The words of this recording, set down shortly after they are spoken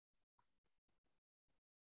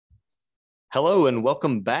Hello and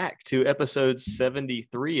welcome back to episode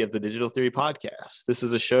 73 of the Digital Theory Podcast. This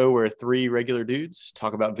is a show where three regular dudes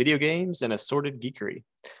talk about video games and assorted geekery.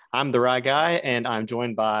 I'm the Rye Guy, and I'm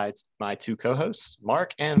joined by my two co-hosts,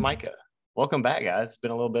 Mark and Micah. Welcome back, guys. It's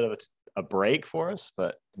been a little bit of a break for us,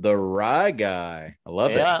 but the Rye Guy. I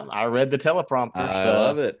love it. Yeah, I read the teleprompter. I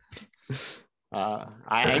love it. I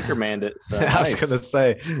anchormanned it. So I was going to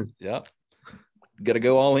say, yep. Got to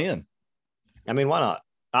go all in. I mean, why not?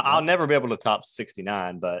 I'll never be able to top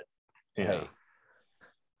 69, but you know.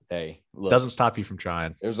 Hey, look, doesn't stop you from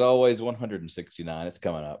trying. There's always 169. It's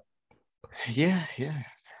coming up. Yeah.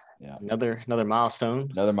 Another milestone.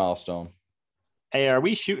 Another milestone. Hey, are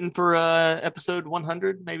we shooting for episode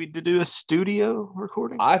 100? Maybe to do a studio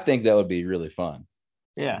recording? I think that would be really fun.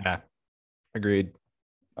 Yeah. Agreed.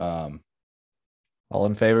 All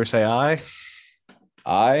in favor, say aye.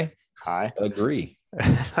 I Aye. agree.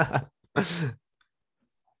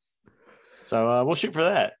 So we'll shoot for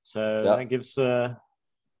that. So that gives it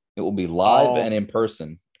will be live and in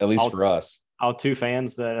person, at least for us. All two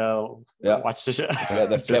fans that watch the show. Yeah,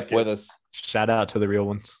 they've kept with us. Shout out to the real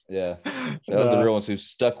ones. Yeah. Shout out to the real ones who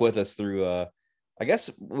stuck with us through I guess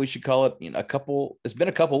we should call it it's been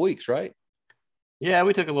a couple weeks, right? Yeah,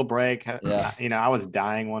 we took a little break. Yeah. I was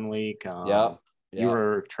dying one week. You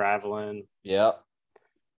were traveling. Yeah.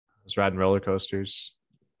 I was riding roller coasters.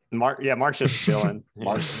 Mark's just chilling.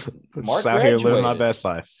 Mark just out here living my best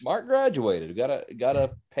life. Mark graduated.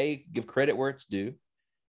 Gotta give credit where it's due.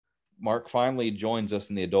 Mark finally joins us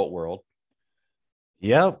in the adult world.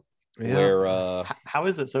 Yep. Where how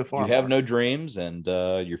is it so far? You have no dreams and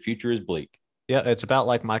your future is bleak. Yeah, it's about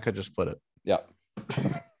like Micah just put it. Yep.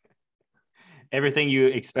 Everything you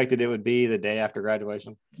expected it would be the day after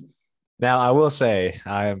graduation. Now, I will say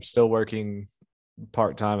I am still working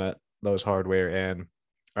part-time at Lowe's Hardware, and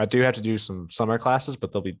I do have to do some summer classes,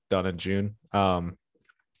 but they'll be done in June. But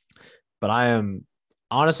I am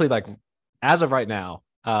honestly, like, as of right now,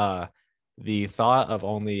 the thought of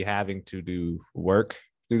only having to do work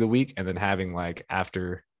through the week and then having like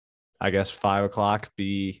after, I guess, 5 o'clock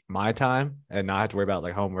be my time and not have to worry about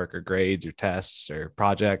like homework or grades or tests or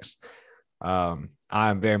projects. I'm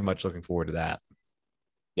very much looking forward to that.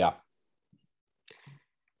 Yeah.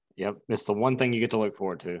 Yep. It's the one thing you get to look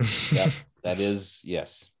forward to. Yep. That is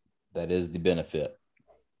the benefit,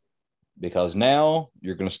 because now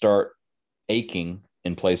you're going to start aching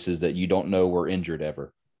in places that you don't know were injured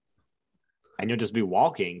ever. And you'll just be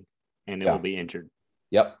walking and it will be injured.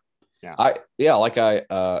 Yep. Yeah.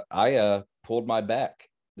 I pulled my back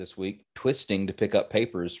this week twisting to pick up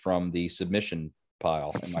papers from the submission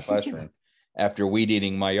pile in my classroom after weed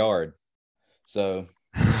eating my yard. So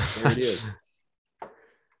there it is.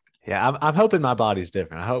 Yeah, I'm hoping my body's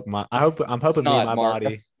different. I'm hoping me and my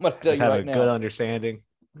body just have a good understanding.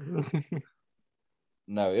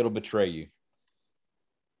 No, it'll betray you.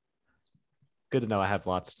 Good to know I have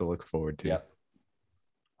lots to look forward to.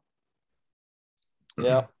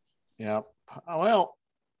 Yep. Yep. Well,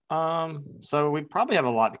 so we probably have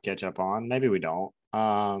a lot to catch up on. Maybe we don't.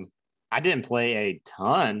 I didn't play a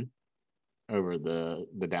ton over the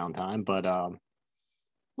downtime, but a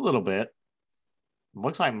little bit.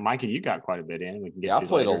 Looks like Micah, you got quite a bit in. We can get. I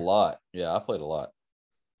played a lot. Yeah, I played a lot.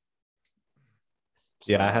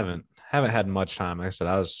 So, yeah, I haven't had much time. Like I said,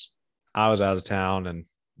 I was out of town, and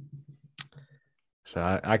so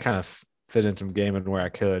I kind of fit in some gaming where I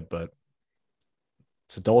could. But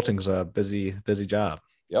adulting's a busy job.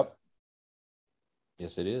 Yep.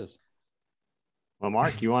 Yes, it is. Well,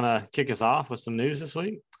 Mark, you want to kick us off with some news this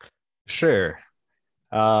week? Sure.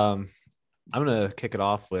 I'm going to kick it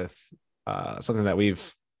off with something that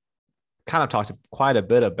we've kind of talked quite a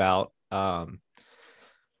bit about. A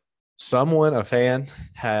fan,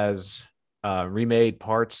 has remade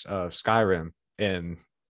parts of Skyrim in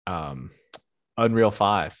Unreal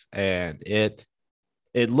 5, and it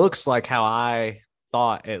looks like how I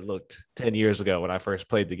thought it looked 10 years ago when I first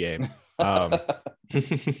played the game.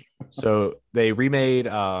 So they remade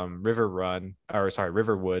Riverwood,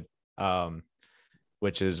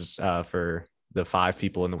 which is for the 5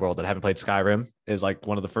 people in the world that haven't played Skyrim, is like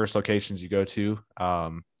one of the first locations you go to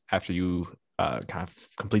after you kind of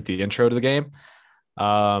complete the intro to the game.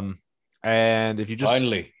 And if you just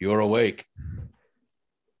finally you're awake.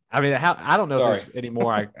 I mean, I don't know if there's any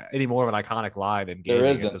more of an iconic line in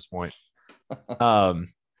gaming at this point.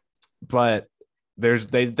 But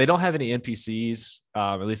they don't have any NPCs,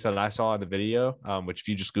 at least that I saw in the video. Which if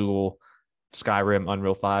you just Google Skyrim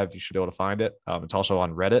Unreal 5, you should be able to find it. It's also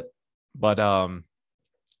on Reddit, but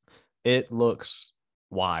it looks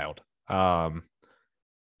wild. The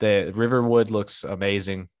Riverwood looks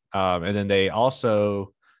amazing, and then they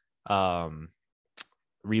also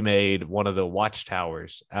remade one of the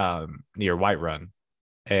watchtowers near Whiterun.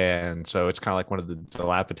 And so it's kind of like one of the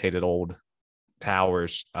dilapidated old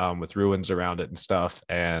towers with ruins around it and stuff.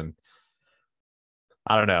 And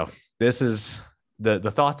I don't know. This is the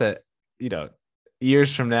thought that,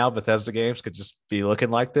 years from now, Bethesda games could just be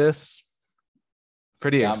looking like this.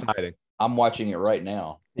 Pretty exciting. I'm watching it right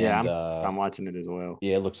now. Yeah, and, I'm watching it as well.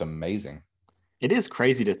 Yeah, it looks amazing. It is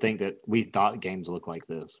crazy to think that we thought games look like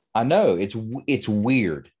this. I know it's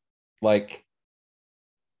weird, like,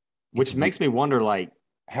 which makes me wonder, like,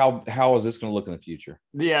 how is this going to look in the future?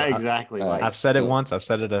 Yeah, exactly. Like, I've said it once. I've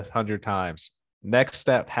said it 100 times. Next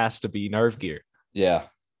step has to be Nerve gear. Yeah.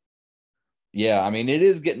 I mean, it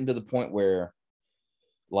is getting to the point where,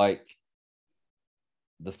 like,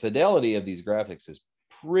 the fidelity of these graphics is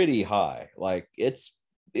pretty high. Like, it's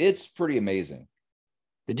pretty amazing.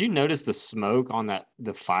 Did you notice the smoke on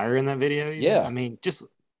the fire in that video? Even? Yeah. I mean, just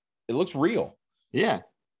it looks real. Yeah.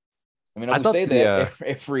 I mean, I would say that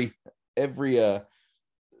every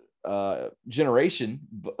generation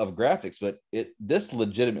of graphics, but this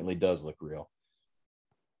legitimately does look real.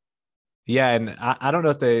 Yeah, and I don't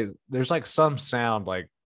know if there's like some sound, like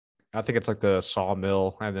I think it's like the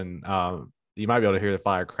sawmill, and then you might be able to hear the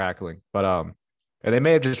fire crackling, but and they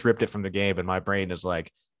may have just ripped it from the game, and my brain is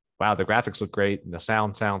like, wow, the graphics look great and the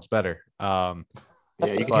sound sounds better. Yeah,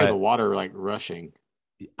 you can hear the water like rushing.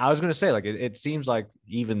 I was gonna say, like, it seems like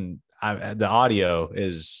even the audio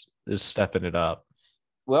is stepping it up.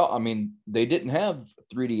 Well, I mean, they didn't have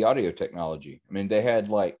 3D audio technology. I mean, they had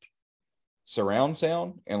like surround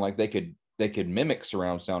sound, and like they could mimic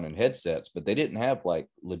surround sound in headsets, but they didn't have like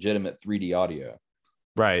legitimate 3D audio.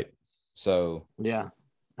 Right. So yeah,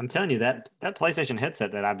 I'm telling you that PlayStation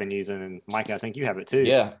headset that I've been using, and Mike, I think you have it too.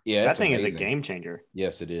 Yeah, that thing amazing. Is a game changer.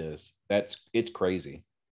 Yes, it is. It's crazy.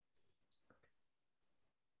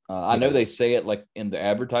 I know they say it like in the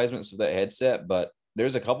advertisements of that headset, but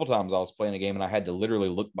there's a couple times I was playing a game and I had to literally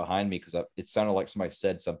look behind me because it sounded like somebody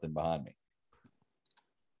said something behind me.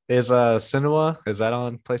 Is Cinema, is that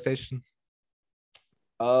on PlayStation?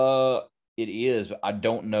 It is, but I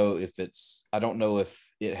don't know if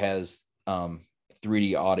it has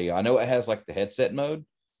 3D audio. I know it has like the headset mode,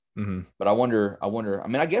 but I wonder. I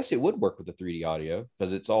mean, I guess it would work with the 3D audio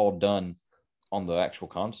because it's all done on the actual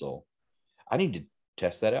console. I need to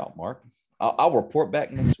test that out, Mark. I'll report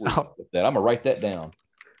back next week with that. I'm gonna write that down.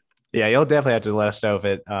 Yeah, you'll definitely have to let us know if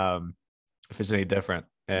it's any different.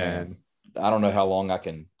 And I don't know how long I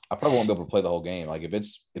probably won't be able to play the whole game. Like if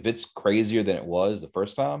it's crazier than it was the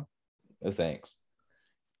first time, no thanks.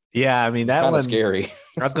 Yeah, I mean that kind one of scary.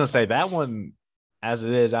 I was gonna say that one, as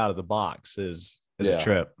it is out of the box, is a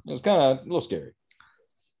trip. It was kind of a little scary.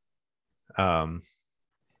 But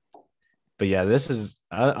yeah, this is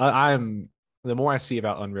I'm the more I see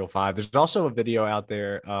about Unreal 5, there's also a video out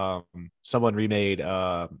there. Someone remade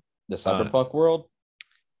the Cyberpunk world.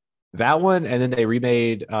 That one, and then they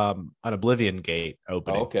remade an Oblivion Gate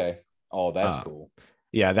opening. Okay. Oh, that's cool.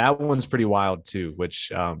 Yeah, that one's pretty wild too.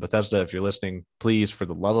 Which Bethesda, if you're listening, please, for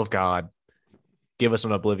the love of God, give us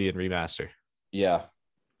an Oblivion remaster. Yeah,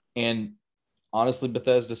 and honestly,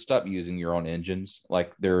 Bethesda, stop using your own engines.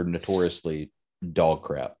 Like they're notoriously dog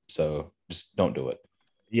crap. So just don't do it.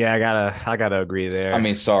 Yeah, I gotta agree there. I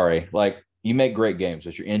mean, sorry. Like you make great games,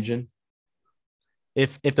 but your engine.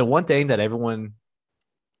 If the one thing that everyone,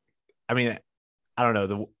 I mean, I don't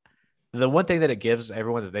know, the one thing that it gives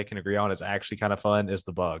everyone that they can agree on is actually kind of fun is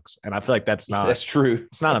the bugs, and I feel like that's true.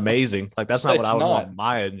 It's not amazing. Like that's not what I would want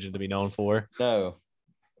my engine to be known for. No,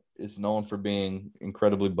 it's known for being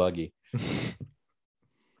incredibly buggy.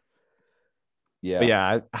 Yeah, but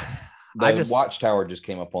yeah. The Watchtower just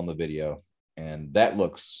came up on the video, and that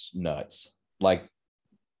looks nuts. Like,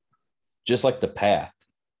 just like the path,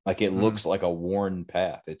 like it looks like a worn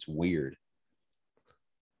path. It's weird.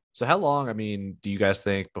 So how long, I mean, do you guys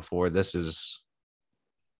think before this is,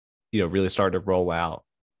 really starting to roll out?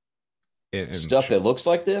 Stuff that looks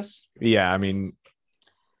like this? Yeah, I mean,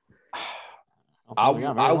 I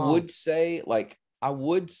would say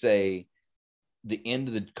the end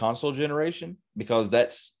of the console generation, because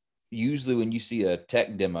that's usually when you see a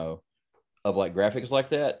tech demo of like graphics like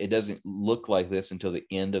that, it doesn't look like this until the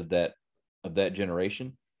end of that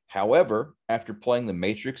generation. However, after playing the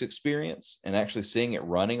Matrix experience and actually seeing it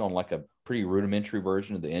running on like a pretty rudimentary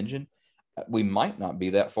version of the engine, we might not be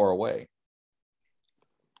that far away.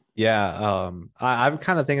 Yeah, I'm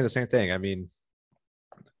kind of thinking the same thing. I mean,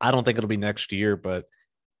 I don't think it'll be next year, but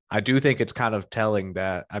I do think it's kind of telling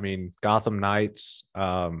that, I mean, Gotham Knights,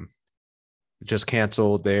 just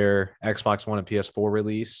canceled their Xbox One and PS4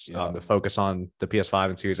 release Yeah. to focus on the PS5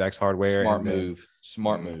 and Series X hardware. Smart And then move.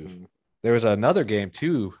 Smart move. there was another game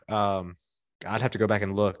too. I'd have to go back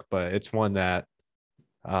and look, but it's one that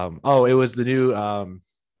it was the new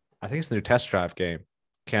I think it's the new Test Drive game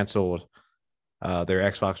canceled their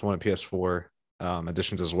Xbox One and PS4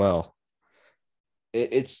 editions as well.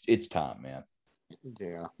 It's time, man.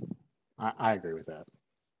 Yeah, I agree with that.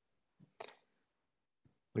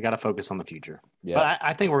 We got to focus on the future. Yeah. But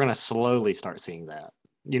I think we're going to slowly start seeing that.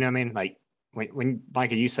 You know what I mean? Like when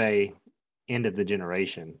Micah, you say end of the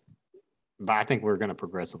generation, but I think we're going to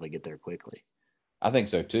progressively get there quickly. I think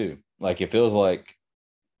so too. Like it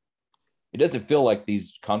doesn't feel like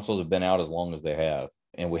these consoles have been out as long as they have,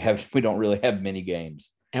 and we don't really have many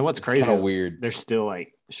games. And what's crazy kinda is weird. there's still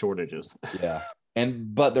like shortages. Yeah.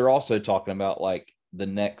 But they're also talking about like the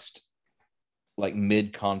next like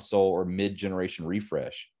mid console or mid generation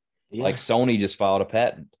refresh. Yeah. Like Sony just filed a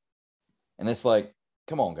patent. And it's like,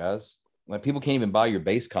 come on, guys. Like people can't even buy your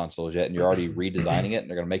base consoles yet, and you're already redesigning it and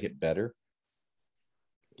they're gonna make it better.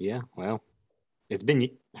 Yeah, well, it's been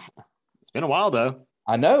a while though.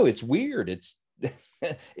 I know it's weird.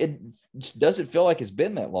 It doesn't feel like it's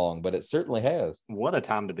been that long, but it certainly has. What a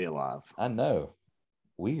time to be alive. I know.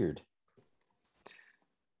 Weird.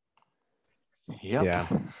 Yep. Yeah.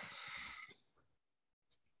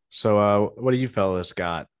 So what do you fellas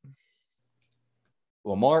got?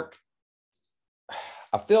 Well, Mark,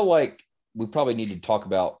 I feel like we probably need to talk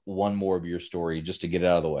about one more of your story just to get it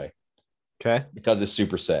out of the way, Okay. because it's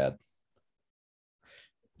super sad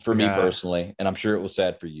for me Yeah. personally, and I'm sure it was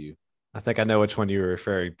sad for you. I think I know which one you were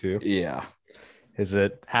referring to. Yeah. Is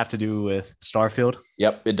it have to do with Starfield?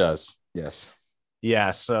 Yep, it does. Yes.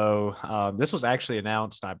 Yeah. So this was actually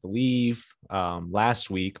announced, I believe, last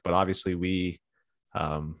week, but obviously we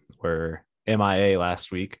were MIA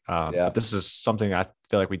last week. Yeah. But this is something I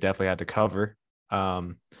feel like we definitely had to cover.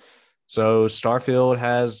 So Starfield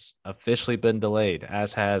has officially been delayed,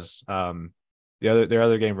 as has their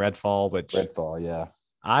other game, Redfall, which Redfall, yeah.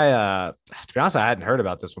 to be honest, I hadn't heard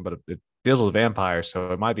about this one, but it deals with vampires,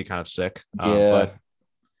 so it might be kind of sick. Yeah.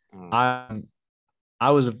 But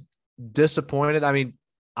I was disappointed. I mean,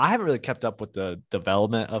 I haven't really kept up with the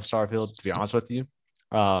development of Starfield, to be honest with you.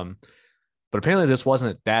 But apparently this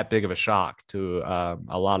wasn't that big of a shock to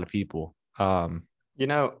a lot of people. You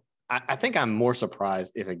know, I think I'm more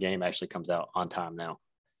surprised if a game actually comes out on time now.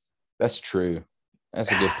 That's true. That's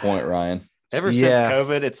a good point, Ryan. Ever since Yeah.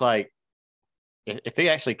 COVID, it's like if it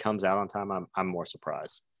actually comes out on time, I'm more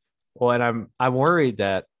surprised. Well, and I'm worried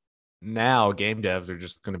that now game devs are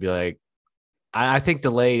just going to be like, I think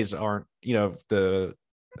delays aren't, the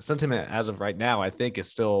sentiment as of right now, I think is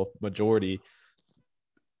still majority.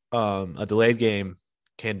 A delayed game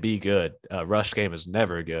can be good. A rushed game is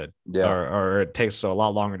never good. Yeah. Or it takes a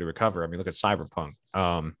lot longer to recover. I mean, look at Cyberpunk.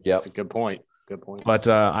 Yep. That's a good point. Good point. But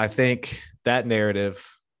I think that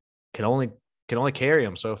narrative can only carry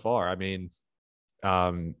them so far. I mean,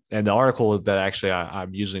 and the article that actually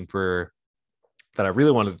I'm using that I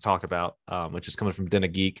really wanted to talk about, which is coming from Den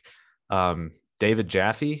of Geek. David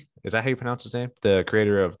Jaffe, is that how you pronounce his name? The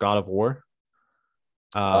creator of God of War.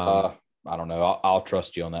 I don't know. I'll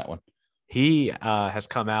trust you on that one. He has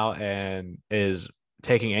come out and is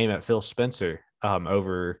taking aim at Phil Spencer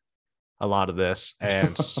over a lot of this,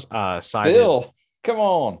 and cited, Phil, come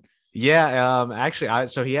on. Yeah, actually,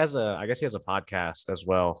 so he has I guess he has a podcast as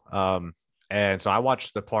well. And so I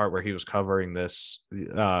watched the part where he was covering this,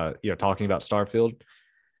 talking about Starfield,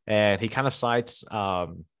 and he kind of cites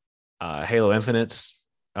Halo Infinite's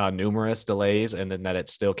numerous delays, and then that it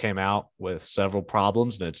still came out with several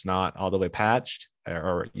problems, and it's not all the way patched,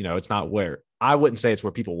 or it's not where I wouldn't say it's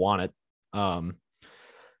where people want it.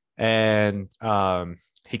 And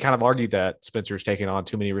he kind of argued that Spencer's taking on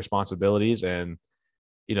too many responsibilities, and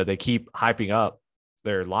they keep hyping up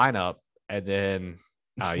their lineup, and then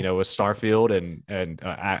with Starfield and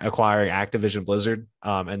acquiring Activision Blizzard,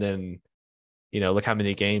 and then look how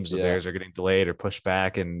many games of theirs are getting delayed or pushed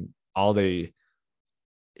back, and all the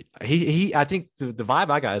I think the vibe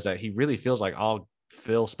I got is that he really feels like all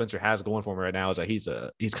Phil Spencer has going for him right now is that he's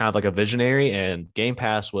kind of like a visionary, and Game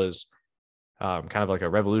Pass was kind of like a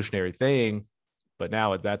revolutionary thing, but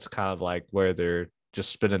now that's kind of like where they're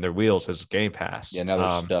just spinning their wheels as Game Pass. Yeah, now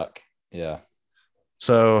they're stuck. Yeah.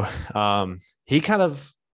 So he kind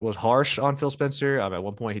of was harsh on Phil Spencer. At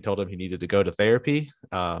one point, he told him he needed to go to therapy.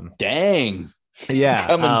 Dang. Yeah.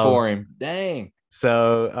 Coming for him. Dang.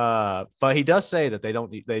 So, but he does say that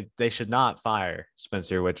they should not fire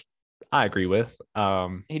Spencer, which I agree with.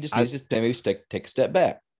 He just needs to maybe take a step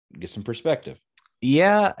back, get some perspective.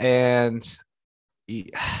 Yeah, and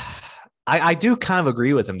I do kind of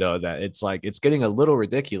agree with him though, that it's like it's getting a little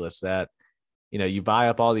ridiculous that you buy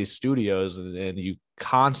up all these studios and you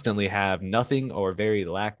constantly have nothing or very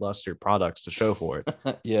lackluster products to show for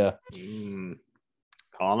it. Yeah.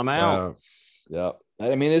 Calling them out. Yeah.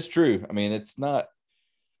 I mean, it's true. I mean, it's not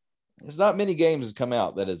many games that come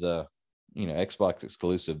out that is a Xbox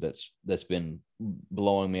exclusive that's been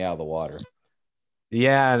blowing me out of the water.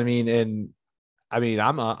 Yeah, I mean,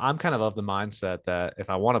 I'm kind of the mindset that if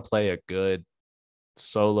I want to play a good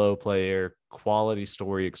solo player quality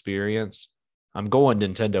story experience, I'm going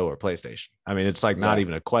Nintendo or PlayStation. I mean, it's like not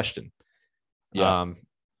even a question. Yeah.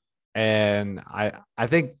 And I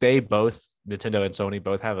think they both, Nintendo and Sony,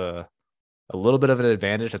 both have a little bit of an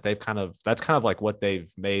advantage that that's kind of like what they've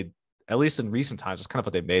made, at least in recent times, it's kind of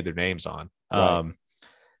what they've made their names on. Right.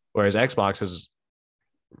 Whereas Xbox is,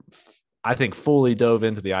 I think, fully dove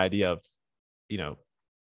into the idea of,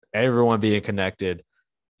 everyone being connected.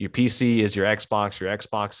 Your PC is your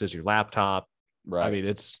Xbox is your laptop. Right. I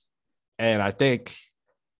mean, and I think,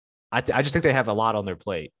 I just think they have a lot on their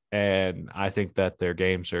plate, and I think that their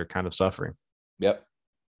games are kind of suffering. Yep,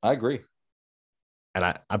 I agree. And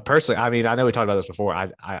I personally, I mean, I know we talked about this before.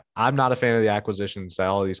 I'm not a fan of the acquisitions that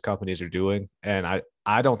all these companies are doing, and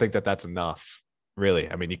I don't think that that's enough, really.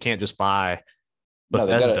 I mean, you can't just buy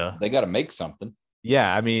Bethesda. No, they got to make something.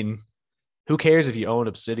 Yeah, I mean, who cares if you own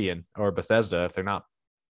Obsidian or Bethesda if they're not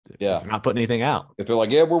putting anything out? If they're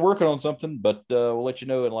like, yeah, we're working on something, but we'll let you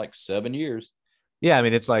know in like 7 years. Yeah, I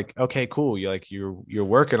mean, it's like, okay, cool. You're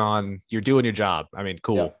working on, you're doing your job. I mean,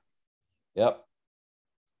 cool. Yep.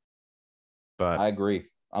 But I agree.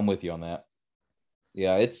 I'm with you on that.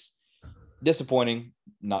 Yeah, it's disappointing,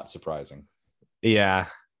 not surprising. Yeah.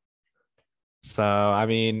 So, I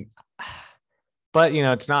mean, but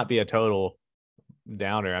it's not be a total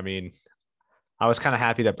downer. I mean, I was kind of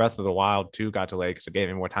happy that Breath of the Wild 2 got delayed because it gave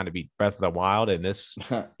me more time to beat Breath of the Wild, and this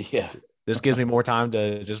this gives me more time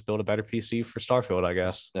to just build a better PC for Starfield, I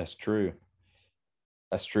guess. That's true.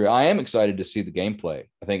 I am excited to see the gameplay.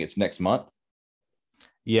 I think it's next month.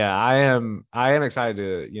 Yeah, I am excited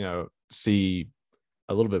to, see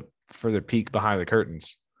a little bit further peek behind the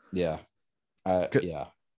curtains. Yeah. Yeah.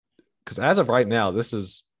 Because as of right now, this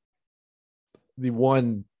is the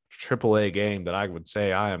one AAA game that I would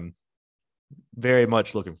say I am very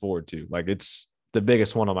much looking forward to. Like, it's the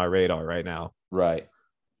biggest one on my radar right now. Right.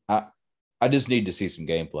 I just need to see some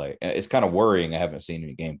gameplay. It's kind of worrying I haven't seen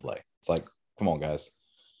any gameplay. It's like, come on, guys.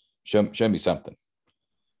 Show me something.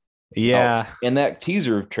 Yeah. In that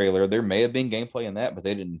teaser trailer, there may have been gameplay in that, but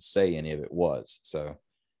they didn't say any of it was. So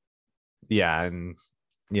yeah, and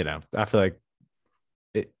I feel like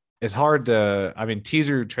it's hard to, I mean,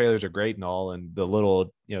 teaser trailers are great and all, and the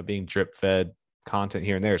little, being drip fed content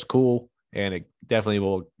here and there is cool, and it definitely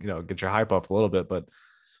will, get your hype up a little bit, but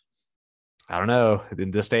I don't know,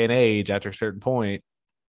 in this day and age, after a certain point,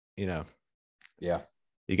 yeah,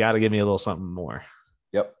 you got to give me a little something more.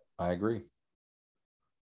 Yep, I agree.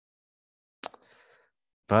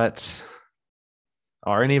 But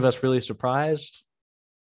are any of us really surprised?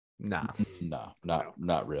 Nah. No,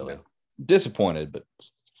 not really. No. Disappointed,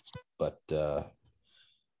 but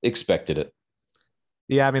expected it.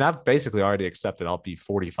 Yeah, I mean, I've basically already accepted I'll be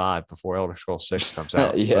 45 before Elder Scrolls 6 comes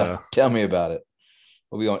out. Yeah, so. Tell me about it.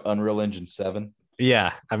 We'll be on Unreal Engine 7.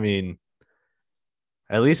 Yeah, I mean,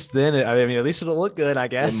 at least then, at least it'll look good, I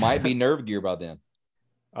guess. It might be Nerve Gear by then.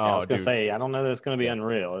 Oh, I was going to say, I don't know that it's going to be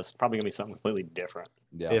Unreal. It's probably going to be something completely different.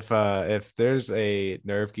 Yeah. If there's a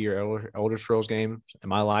Nerve Gear Elder Scrolls game in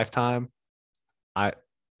my lifetime, I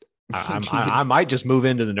might just move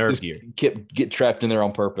into the Nerve Gear. Get trapped in there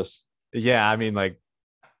on purpose. Yeah, I mean, like,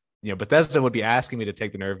 Bethesda would be asking me to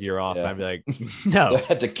take the Nerve Gear off, and I'd be like, no. They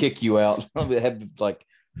had to kick you out. They have like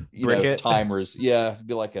timers. Yeah, it'd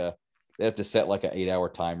be like they have to set like an 8-hour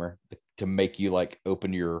timer to make you like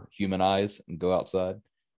open your human eyes and go outside.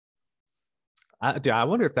 I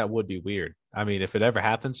wonder if that would be weird. I mean, if it ever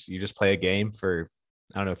happens, you just play a game for,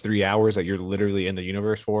 I don't know, 3 hours that you're literally in the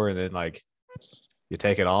universe for, and then like you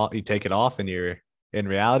take it off and you're in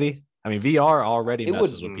reality. I mean, VR already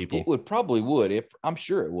messes with people. It would. I'm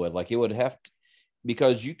sure it would. Like, it would have to,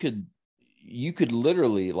 because you could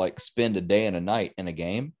literally like spend a day and a night in a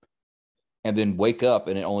game and then wake up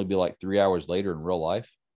and it only be like 3 hours later in real life.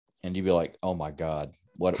 And you'd be like, oh my God,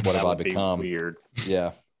 what have I become? Weird.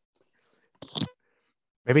 Yeah.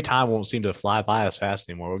 Maybe time won't seem to fly by us fast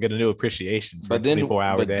anymore. We'll get a new appreciation for a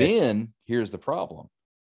 24-hour day. But then here's the problem.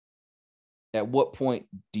 At what point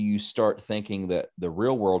do you start thinking that the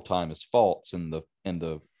real world time is false and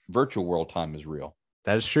the virtual world time is real?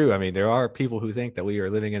 That is true. I mean, there are people who think that we are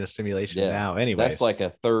living in a simulation now. Anyways, that's like a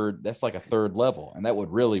third level, and that would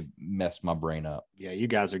really mess my brain up. Yeah, you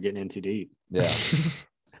guys are getting in too deep. Yeah.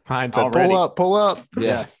 Ryan said, Already. pull up.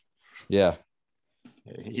 Yeah. Yeah.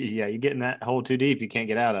 Yeah, you're getting that hole too deep. You can't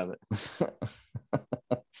get out of it.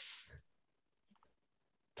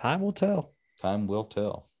 Time will tell. Time will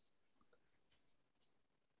tell.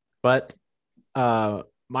 But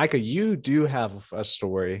Micah, you do have a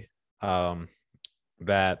story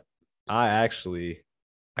that I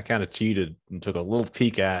kind of cheated and took a little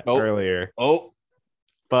peek at earlier.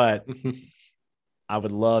 But I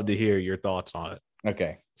would love to hear your thoughts on it.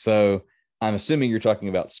 Okay. So I'm assuming you're talking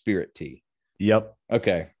about Spirit Tea. Yep.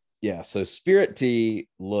 Okay. Yeah. So Spirit Tea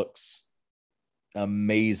looks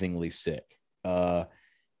amazingly sick.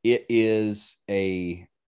 It is a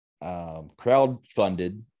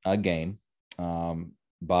crowd-funded game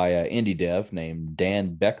by an indie dev named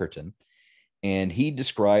Dan Beckerton. And he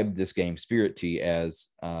described this game, Spirit Tea, as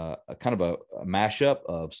a kind of a mashup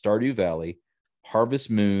of Stardew Valley,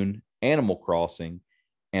 Harvest Moon, Animal Crossing,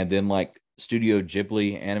 and then like Studio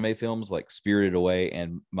Ghibli anime films like Spirited Away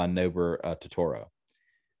and My Neighbor Totoro.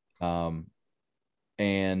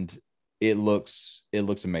 And it looks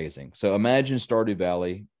amazing. So imagine Stardew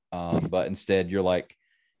Valley, but instead you're like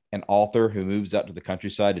an author who moves out to the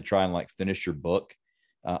countryside to try and like finish your book,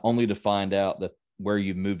 only to find out that where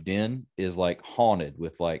you moved in is like haunted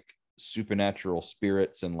with like supernatural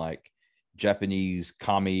spirits and like Japanese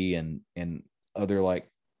kami and other like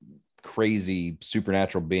crazy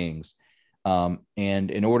supernatural beings.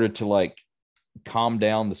 And in order to like calm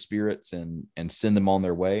down the spirits and send them on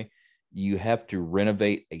their way, you have to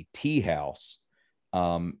renovate a tea house,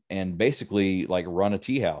 and basically like run a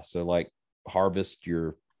tea house. So like harvest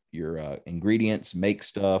your ingredients, make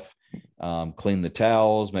stuff, clean the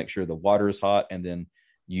towels, make sure the water is hot, and then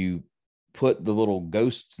you put the little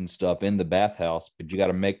ghosts and stuff in the bathhouse, but you got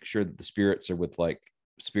to make sure that the spirits are with like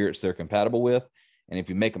spirits they're compatible with. And if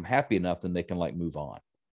you make them happy enough, then they can like move on.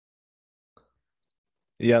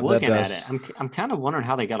 Yeah, looking at it, I'm kind of wondering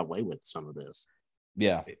how they got away with some of this.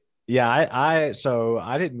 Yeah. So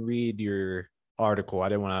I didn't read your article. I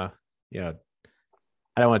didn't want to,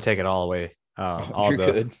 I don't want to take it all away. All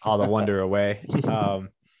the wonder away.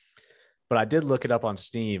 But I did look it up on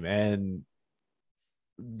Steam, and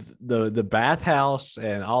the bathhouse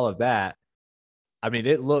and all of that. I mean,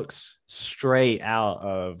 it looks straight out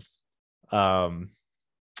of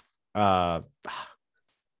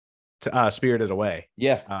Spirited Away.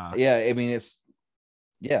 Yeah. I mean, it's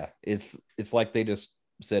like they just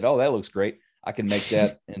said, "Oh, that looks great. I can make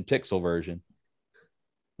that in pixel version."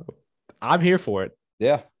 I'm here for it.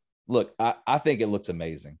 Yeah. Look, I think it looks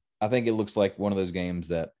amazing. I think it looks like one of those games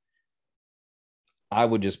that I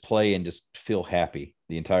would just play and just feel happy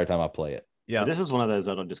the entire time I play it. Yeah. This is one of those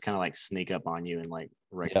that'll just kind of like sneak up on you and like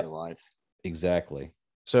wreck your life. Exactly.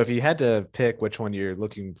 So if you had to pick which one you're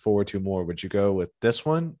looking forward to more, would you go with this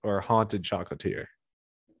one or Haunted Chocolatier?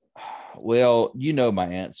 Well, you know my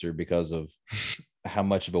answer because of how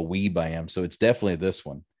much of a weeb I am. So it's definitely this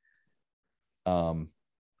one.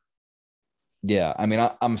 Yeah, I mean,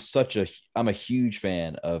 I'm a huge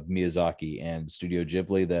fan of Miyazaki and Studio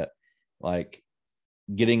Ghibli, that like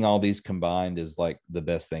getting all these combined is like the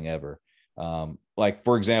best thing ever. Like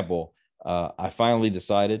for example, I finally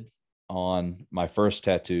decided on my first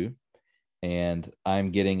tattoo, and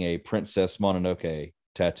I'm getting a Princess Mononoke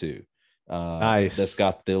tattoo. Nice. It's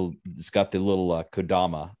got the little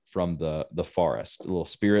Kodama from the forest,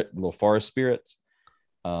 little forest spirits.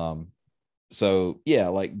 So yeah,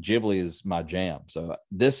 like Ghibli is my jam. So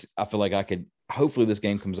this, I feel like hopefully this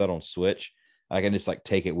game comes out on Switch. I can just like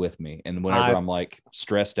take it with me. And whenever I'm like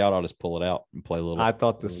stressed out, I'll just pull it out and play a little. I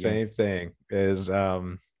thought the same thing is,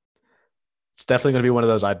 it's definitely going to be one of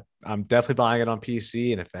those. I'm definitely buying it on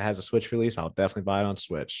PC. And if it has a Switch release, I'll definitely buy it on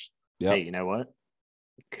Switch. Yep. Hey, you know what?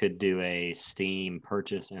 Could do a Steam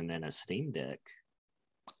purchase and then a Steam Deck.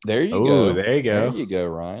 There you go. There you go. There you go,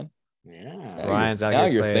 Ryan. Yeah. Ryan's out now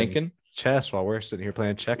here you're thinking chess while we're sitting here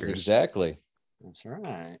playing checkers. Exactly. That's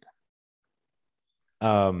right.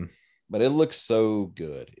 But it looks so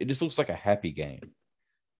good. It just looks like a happy game.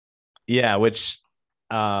 Yeah, which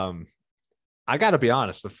I gotta be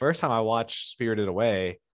honest, the first time I watched Spirited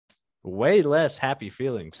Away, way less happy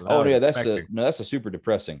feelings. That's a super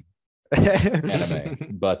depressing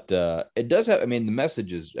anime. But it does have, I mean, the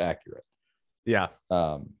message is accurate. Yeah.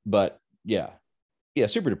 But yeah,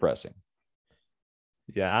 super depressing.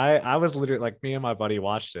 Yeah, I was literally like, me and my buddy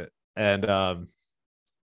watched it, and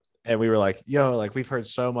we were like, yo, like we've heard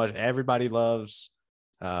so much. Everybody loves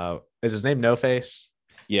is his name No Face?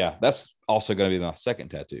 Yeah, that's also going to be my second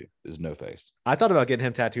tattoo. Is No Face. I thought about getting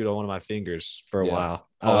him tattooed on one of my fingers for a Yeah. while.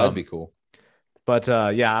 Oh, that'd be cool. But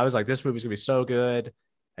yeah, I was like, this movie's gonna be so good,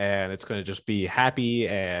 and it's gonna just be happy,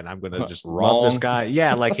 and I'm gonna just love this Wrong. guy.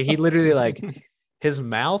 Yeah, like he literally like his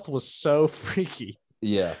mouth was so freaky.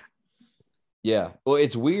 Yeah. Yeah. Well,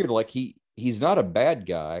 it's weird. Like he's not a bad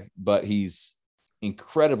guy, but he's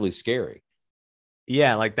incredibly scary.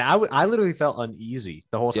 Yeah, like that. I literally felt uneasy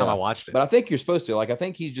the whole time Yeah. I watched it. But I think you're supposed to. Like, I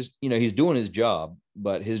think he's just, he's doing his job,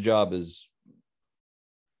 but his job is,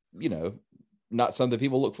 not something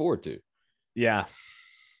people look forward to. Yeah.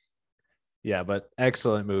 Yeah, but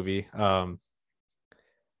excellent movie. Not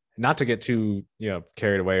to get too,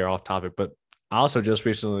 carried away or off topic, but I also just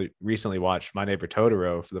recently watched My Neighbor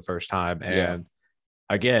Totoro for the first time. And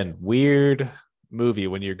again, weird movie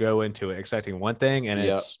when you go into it expecting one thing and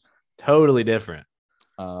it's totally different.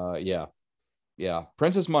 Yeah.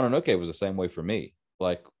 Princess Mononoke was the same way for me.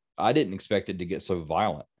 Like, I didn't expect it to get so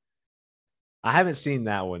violent. I haven't seen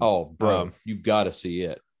that one. Oh, bro, you've got to see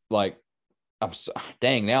it. Like,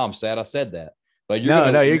 now I'm sad I said that. But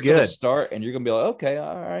you're good. Start and you're gonna be like, okay,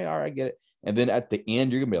 all right, get it. And then at the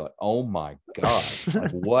end, you're gonna be like, oh my god,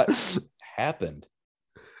 like, what happened?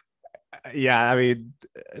 Yeah, I mean,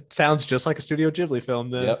 it sounds just like a Studio Ghibli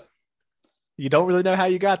film. Then Yep. You don't really know how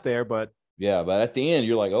you got there, but yeah, but at the end,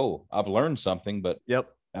 you're like, oh, I've learned something, but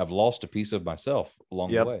I've lost a piece of myself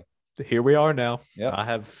along the way. Here we are now.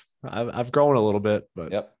 Yeah, I've grown a little bit,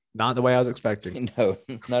 but not the way I was expecting. No,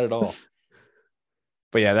 not at all.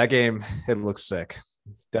 But yeah, that game, it looks sick.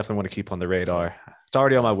 Definitely want to keep on the radar. It's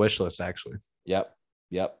already on my wish list, actually. Yep.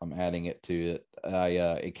 I'm adding it to it.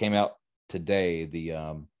 It came out today,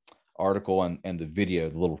 the article and the video,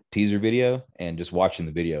 the little teaser video, and just watching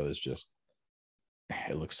the video is just,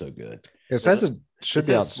 it looks so good. It says it should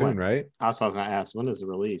be out soon, right? Also, I was going to ask, when does it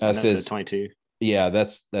release? And it says 22. Yeah,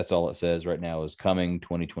 that's all it says right now is coming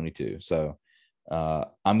 2022. So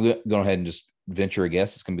I'm going to go ahead and just venture a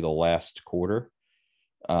guess. It's going to be the last quarter.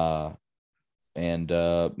 And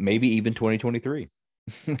maybe even 2023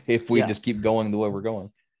 if we just keep going the way we're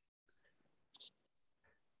going.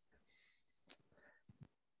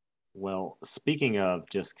 Well, speaking of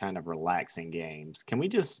just kind of relaxing games, can we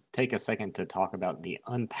just take a second to talk about the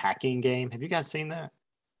Unpacking game? Have you guys seen that?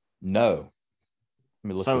 No. Let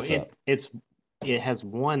me look this up. It has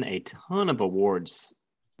won a ton of awards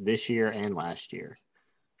this year and last year.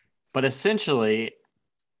 But essentially,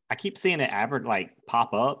 I keep seeing it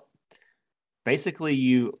pop up. Basically,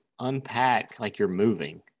 you unpack like you're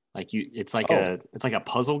moving. It's like a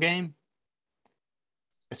puzzle game.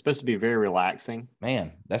 It's supposed to be very relaxing.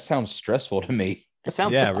 Man, that sounds stressful to me. It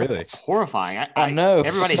sounds really horrifying. I know.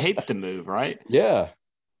 Everybody hates to move, right? Yeah.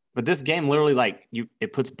 But this game literally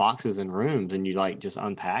it puts boxes in rooms and you just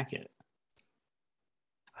unpack it.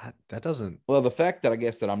 That doesn't. Well, the fact that I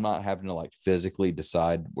guess that I'm not having to physically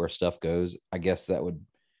decide where stuff goes, I guess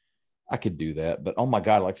I could do that. But oh my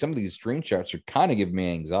God, some of these screenshots are kind of giving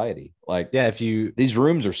me anxiety. These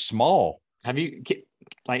rooms are small. Have you,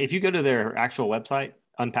 if you go to their actual website,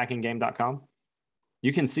 unpackinggame.com,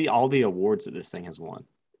 you can see all the awards that this thing has won.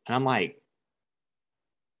 And I'm like,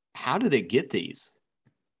 how did it get these?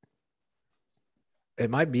 It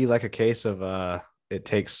might be like a case of It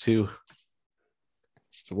Takes Two.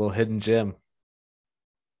 Just a little hidden gem.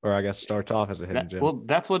 Or I guess starts off as a hidden gem. Well,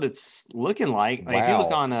 that's what it's looking like. Wow. If you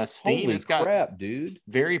look on Steam, Holy it's got crap, dude.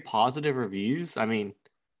 very positive reviews. I mean,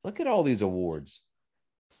 look at all these awards.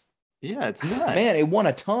 Yeah, it's nuts. Man, it won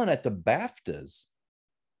a ton at the BAFTAs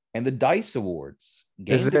and the DICE Awards,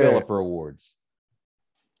 Game Developer Awards.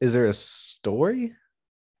 Is there a story?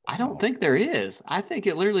 I don't think there is. I think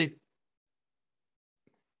it literally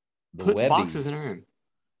puts boxes in a room.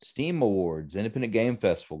 Steam Awards, Independent Game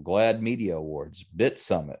Festival, Glad Media Awards, Bit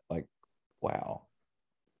Summit. Wow.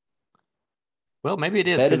 Well, maybe it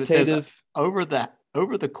is because it says over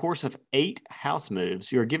the course of 8 house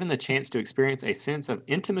moves, you're given the chance to experience a sense of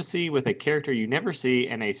intimacy with a character you never see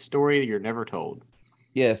and a story you're never told.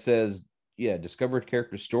 Yeah, it says, discover a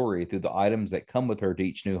character's story through the items that come with her to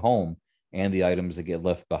each new home and the items that get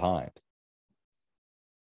left behind.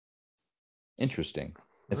 Interesting.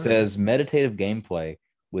 It says meditative gameplay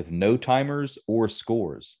with no timers or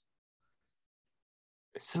scores.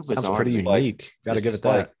 It's so bizarre. Sounds pretty unique. Got to give it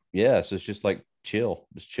that. So it's just chill.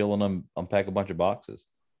 Just chill and unpack a bunch of boxes.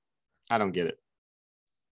 I don't get it.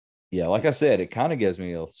 Yeah, like I said, it kind of gives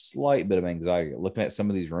me a slight bit of anxiety looking at some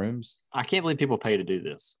of these rooms. I can't believe people pay to do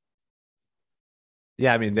this.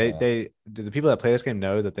 Yeah, I mean, do the people that play this game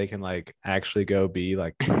know that they can actually go be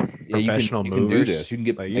professional you movers? can do this. You can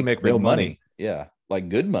you can make real money. Yeah,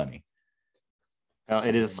 good money.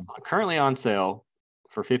 It is currently on sale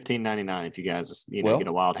for $15.99 if you guys Well, get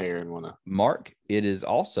a wild hair and want to. Mark, it is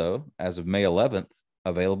also, as of May 11th,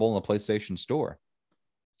 available in the PlayStation Store.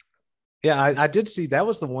 Yeah, I did see that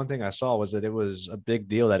was the one thing I saw was that it was a big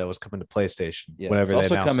deal that it was coming to PlayStation. Yeah, whenever it's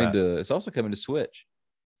they also announced coming that. it's also coming to Switch.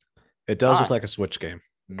 It does look Ah. like a Switch game.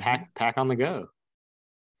 Pack on the go.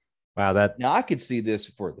 Wow, that Now I could see this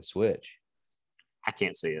for the Switch. I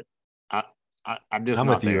can't see it. I'm just I'm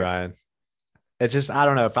not with you, there. Ryan. It's just I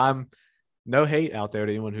don't know if I'm no hate out there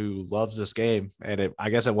to anyone who loves this game, and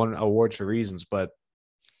I guess it won awards for reasons, but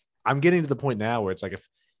I'm getting to the point now where it's like if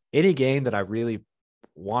any game that I really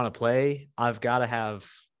want to play, I gotta have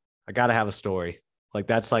a story. Like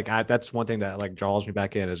that's that's one thing that like draws me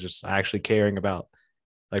back in is just actually caring about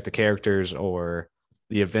like the characters or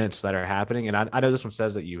the events that are happening. And I know this one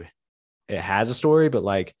says that it has a story, but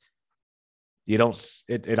like you don't.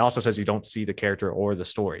 It also says you don't see the character or the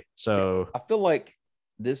story. So I feel like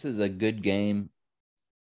this is a good game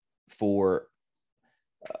for.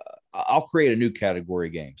 I'll create a new category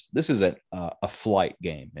of games. This is a flight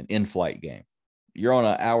game, an in-flight game. You're on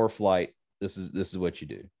an hour flight. This is what you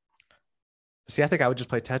do. see, I think I would just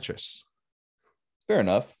play Tetris. Fair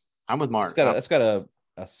enough. I'm with Mark. It's got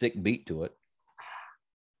a sick beat to it.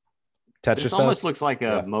 Tetris This almost does. looks like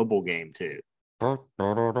a Yeah. mobile game too.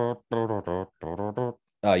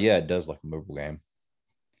 Yeah, it does like a mobile game.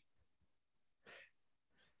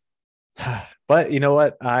 But you know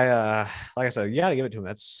what? I like I said, you gotta give it to him.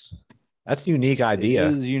 That's a unique idea.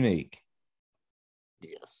 It is unique.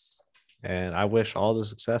 Yes. And I wish all the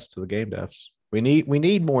success to the game devs. We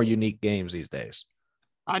need more unique games these days.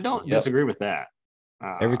 I don't Yep. disagree with that.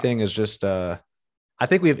 Everything is just I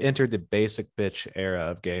think we've entered the basic bitch era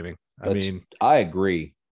of gaming. I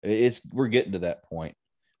agree. We're getting to that point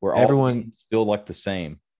where all Everyone- games feel like the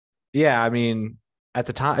same. yeah, I mean, at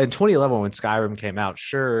the time in 2011 when Skyrim came out,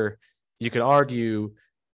 sure, you could argue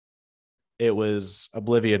it was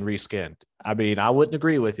Oblivion reskinned. I mean, I wouldn't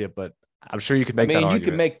agree with you, but I'm sure you could make that you argument.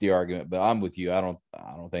 can make the argument, but I'm with you. I don't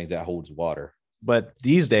think that holds water. But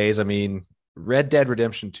these days, I mean, Red Dead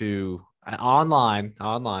Redemption 2 online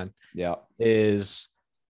Yeah. is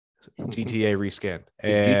GTA reskinned.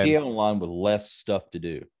 It's And GTA Online with less stuff to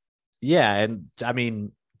do. yeah, and I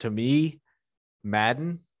mean, to me,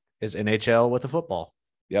 Madden is NHL with a football.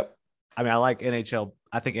 Yep. I mean, I like NHL.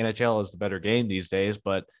 I think NHL is the better game these days,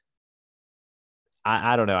 but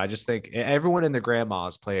I don't know. I just think everyone and their grandma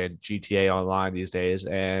is playing GTA Online these days,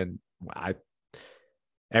 and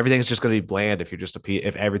everything's just going to be bland if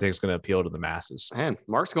if everything's going to appeal to the masses. Man,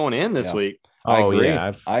 Mark's going in this Yeah. week. I agree.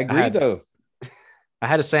 Yeah, I agree though. I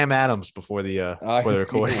had a Sam Adams before the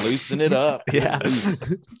recording. Loosen it up. Yeah.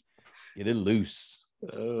 Get it loose.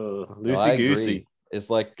 Oh, No, I loosey goosey. agree. It's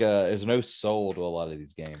like there's no soul to a lot of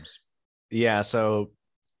these games. Yeah, so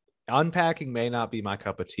unpacking may not be my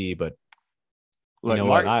cup of tea, but Look, you know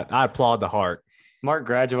Mark, what? I applaud the heart. Mark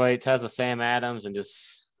graduates, has a Sam Adams, and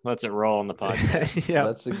just lets it roll on the podcast. Yeah,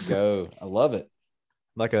 Let's go. I love it.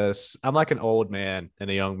 I'm like an old man in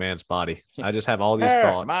a young man's body. I just have all these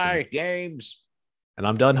thoughts, My games. and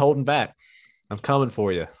I'm done holding back. I'm coming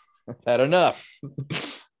for you. Had enough.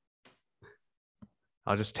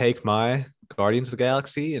 I'll just take my Guardians of the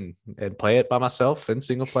Galaxy and play it by myself in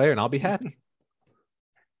single player, and I'll be happy.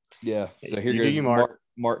 Yeah. So You here do goes you, Mark.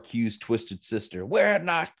 Mark Hughes' Twisted Sister. We're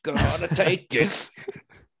not gonna take it.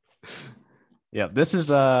 Yeah, this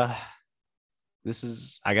is I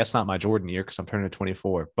guess not my Jordan year because I'm turning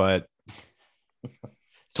 24, but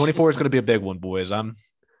 24 is going to be a big one, boys.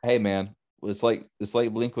 Hey man, it's like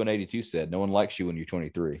Blink-182 said. No one likes you when you're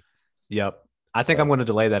 23. Yep. I think I'm going to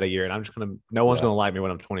delay that a year, and no one's Yeah. going to like me when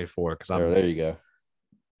I'm 24 because There you go.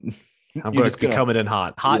 I'm You're going just to be gonna- coming in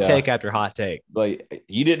hot. Hot Yeah. take after hot take. Like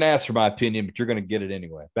you didn't ask for my opinion, but you're gonna get it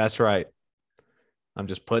anyway. That's right. I'm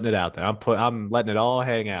just putting it out there. I'm letting it all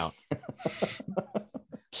hang out.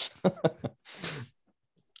 I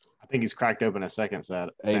think he's cracked open a second set.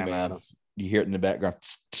 Hey, Sam man. Adams. You hear it in the background.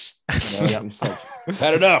 You know, Yep. it's like,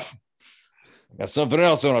 had enough. Got something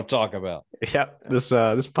else I want to talk about. Yep. This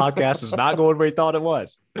podcast is not going where you thought it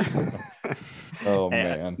was. Oh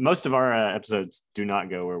And man, most of our episodes do not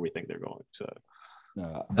go where we think they're going. So,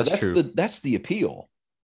 no, but That's that's true. that's the appeal.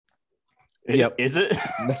 Yep. Is it?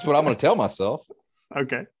 That's what I'm going to tell myself.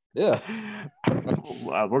 Okay. Yeah.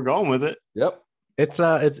 We're going with it. Yep. It's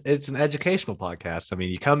an educational podcast. I mean,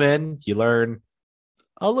 you come in, you learn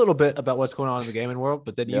a little bit about what's going on in the gaming world,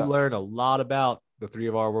 but then you Yeah. learn a lot about the three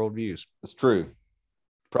of our worldviews. It's true.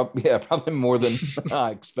 Probably more than I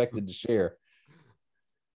expected to share.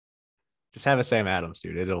 Just have a Sam Adams,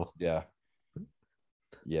 dude. Yeah.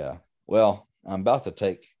 Yeah. Well, I'm about to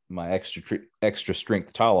take my extra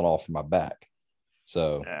strength Tylenol for my back.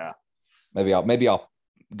 So Yeah. maybe I'll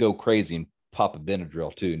go crazy and pop a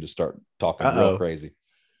Benadryl too, and just start talking real crazy.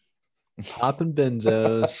 Popping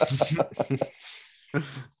benzos.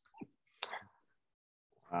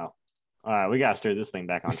 Wow. All right, we got to steer this thing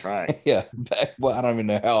back on track. Yeah. Well, I don't even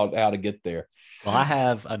know how to get there. Well, I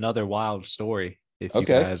have another wild story. If we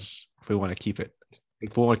want to keep it,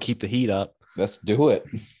 if we want to keep the heat up, let's do it.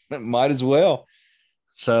 Might as well.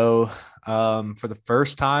 So, for the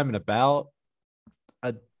first time in about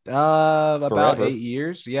 8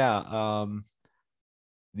 years, the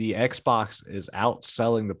Xbox is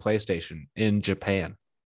outselling the PlayStation in Japan.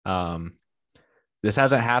 This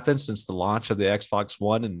hasn't happened since the launch of the Xbox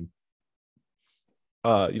One, and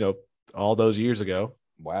all those years ago.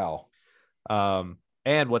 Wow.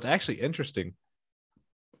 And what's actually interesting,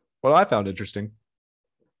 what I found interesting,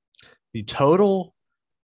 the total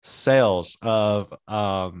sales of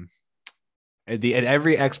every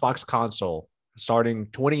Xbox console starting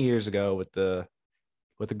 20 years ago with the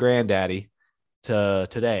granddaddy to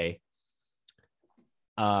today,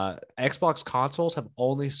 Xbox consoles have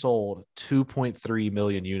only sold 2.3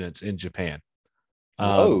 million units in Japan.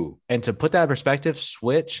 Whoa. And to put that in perspective,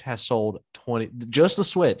 Switch has sold just the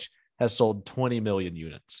Switch has sold 20 million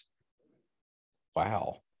units.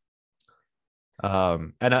 Wow.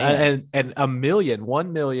 And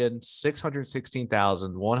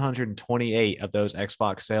 1,616,128 of those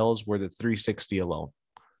Xbox sales were the 360 alone.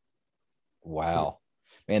 Wow.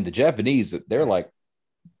 Man, the Japanese, they're like,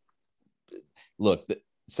 look,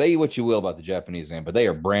 say what you will about the Japanese, man, but they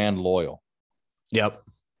are brand loyal. Yep.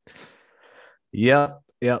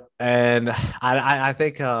 And I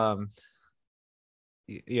think, obviously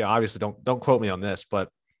don't quote me on this, but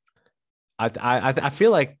I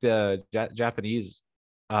feel like the Japanese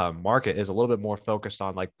market is a little bit more focused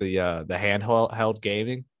on like the handheld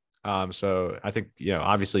gaming. So I think,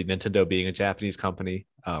 obviously Nintendo being a Japanese company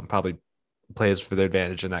probably plays for their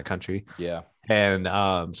advantage in that country. Yeah. And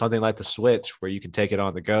something like the Switch where you can take it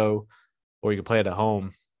on the go or you can play it at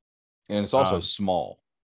home. And it's also small.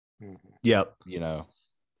 Yep.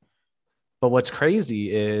 But what's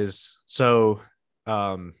crazy is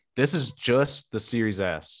this is just the Series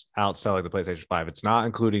S outselling the PlayStation 5. It's not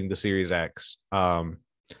including the Series X. But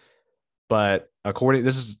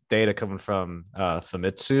this is data coming from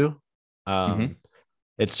Famitsu.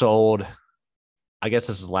 It sold, I guess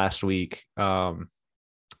this is last week. The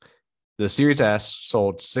Series S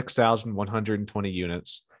sold 6,120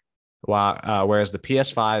 units, whereas the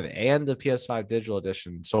PS5 and the PS5 Digital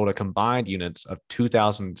Edition sold a combined units of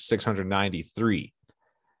 2,693.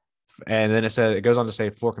 And then it goes on to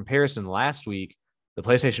say, for comparison, last week, the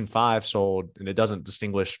PlayStation 5 sold, and it doesn't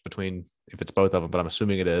distinguish between if it's both of them, but I'm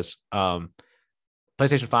assuming it is.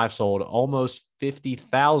 PlayStation 5 sold almost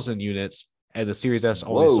 50,000 units, and the Series S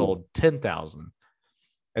only sold 10,000.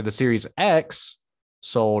 And the Series X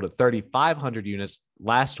sold 3,500 units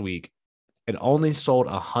last week and only sold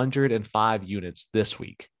 105 units this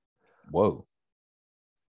week. Whoa.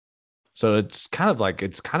 So it's kind of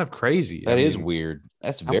crazy. That is weird.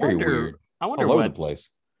 That's very weird. I wonder all over what the place.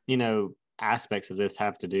 Aspects of this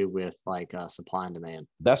have to do with like supply and demand.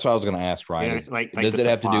 That's what I was going to ask, Ryan. Does it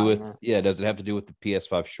have to do with does it have to do with the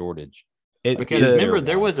PS5 shortage? Because remember,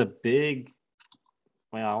 there was a big,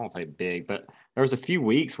 well, I won't say big, but there was a few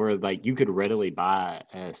weeks where like you could readily buy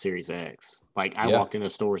a Series X. Like I walked into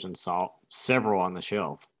stores and saw several on the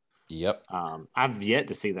shelf. Yep. I've yet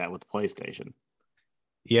to see that with the PlayStation.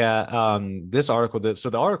 Yeah. This article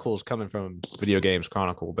the article is coming from Video Games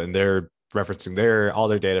Chronicle, and they're referencing all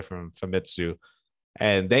their data from Famitsu,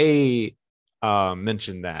 and they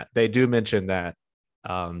mention that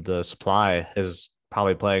the supply is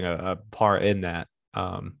probably playing a part in that,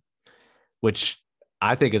 which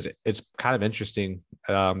I think it's kind of interesting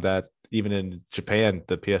that even in Japan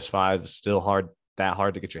the PS5 is still hard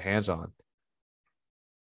to get your hands on.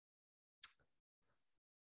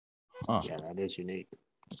 Yeah, that is unique.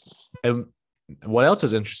 And what else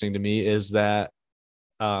is interesting to me is that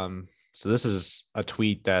so this is a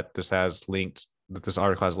tweet that this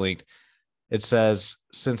article has linked. It says,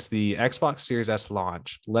 since the Xbox Series S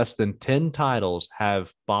launch, less than 10 titles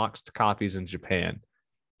have boxed copies in Japan.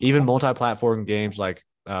 Even multi-platform games like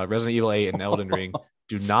Resident Evil 8 and Elden Ring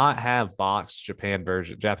do not have boxed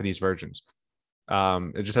Japanese versions.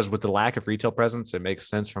 It just says, with the lack of retail presence, it makes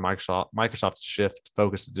sense for Microsoft to shift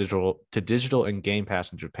focus to digital and Game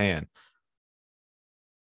Pass in Japan.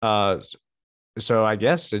 So I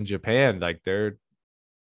guess in Japan, like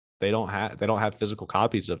they don't have physical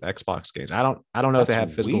copies of Xbox games. I don't know if they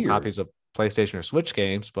have physical copies of PlayStation or Switch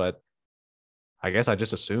games, but I guess I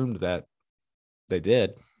just assumed that they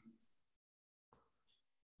did.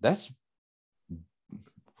 That's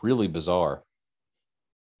really bizarre.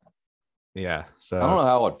 Yeah. So I don't know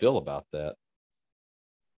how I'd feel about that.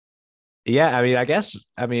 yeah,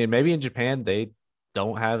 I mean, maybe in Japan they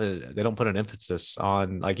don't put an emphasis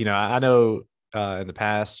on, like, I know in the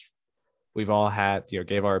past we've all had,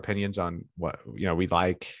 gave our opinions on what, we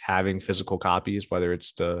like having physical copies, whether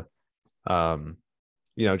it's to, um,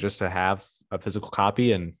 just to have a physical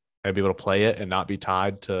copy and be able to play it and not be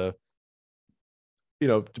tied to,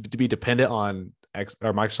 to be dependent on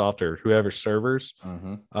or Microsoft or whoever's servers.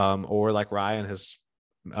 Or like Ryan has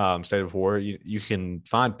stated before, you can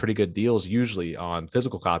find pretty good deals usually on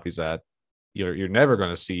physical copies that you're never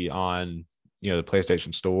going to see on the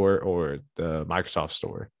PlayStation Store or the Microsoft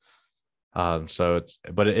Store. So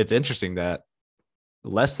it's interesting that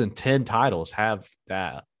less than 10 titles have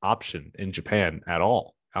that option in Japan at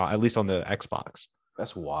all, at least on the Xbox.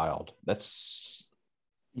 That's wild. That's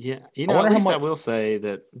yeah. At least I will say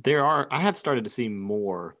that I have started to see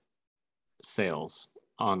more sales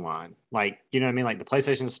online. Like, you know what I mean? Like the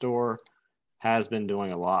PlayStation Store has been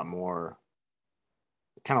doing a lot more,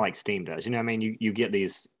 kind of like Steam does. You know what I mean? You get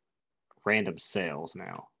these random sales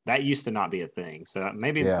now. That used to not be a thing. So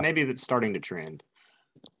maybe that's starting to trend.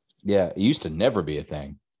 Yeah, it used to never be a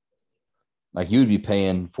thing. Like you'd be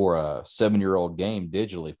paying for a 7-year-old game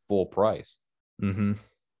digitally full price. Mm-hmm.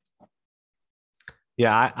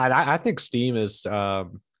 Yeah, I think Steam is a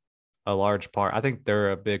large part. I think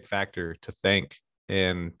they're a big factor to thank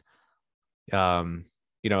in, like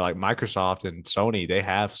Microsoft and Sony. They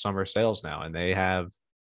have summer sales now, and they have,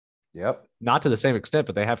 not to the same extent,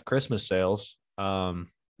 but they have Christmas sales. Well,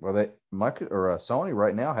 Sony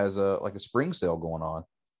right now has a spring sale going on.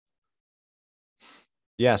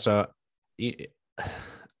 Yeah, so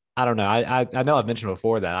I don't know. I know I've mentioned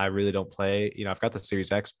before that I really don't play. I've got the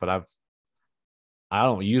Series X, but I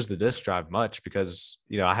don't use the disk drive much because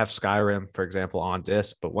I have Skyrim, for example, on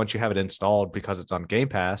disk. But once you have it installed, because it's on Game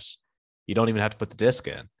Pass, you don't even have to put the disk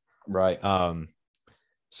in. Right.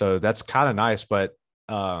 So that's kind of nice. But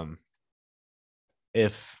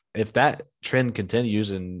if that trend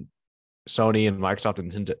continues and Sony and Microsoft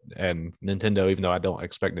and Nintendo, even though I don't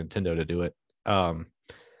expect Nintendo to do it,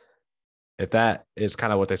 if that is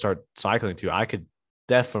kind of what they start cycling to, I could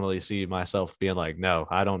definitely see myself being like, no,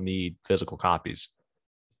 I don't need physical copies.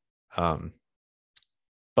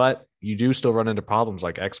 But you do still run into problems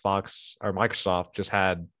like Xbox or Microsoft just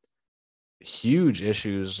had huge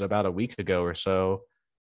issues about a week ago or so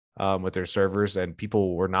with their servers, and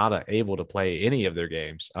people were not able to play any of their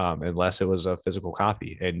games unless it was a physical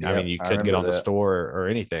copy. And I mean, you couldn't get on the store or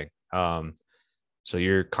anything. So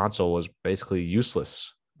your console was basically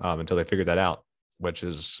useless until they figured that out, which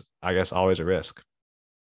is, I guess, always a risk.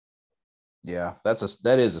 Yeah, that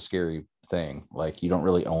is a scary thing. Like you don't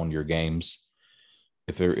really own your games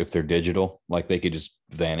if they're digital. Like they could just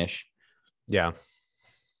vanish. Yeah.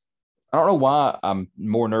 I don't know why I'm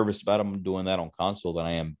more nervous about them doing that on console than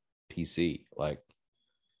I am PC. Like,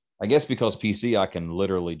 I guess because PC, I can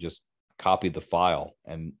literally just copy the file.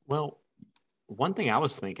 And well, one thing I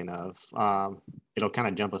was thinking of, it'll kind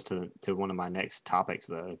of jump us to one of my next topics,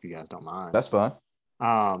 though, if you guys don't mind. That's fine.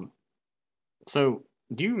 So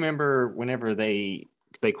do you remember whenever they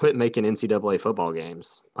quit making NCAA football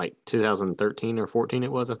games, like 2013 or 14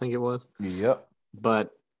 it was, I think it was? Yep.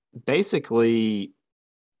 But basically,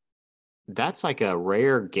 that's like a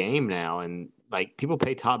rare game now, and like people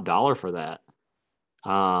pay top dollar for that.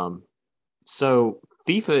 So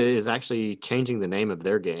FIFA is actually changing the name of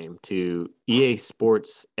their game to EA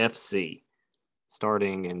Sports FC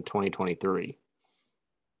starting in 2023.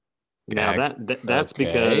 Now that's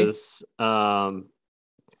because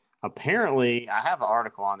apparently I have an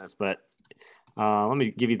article on this, but let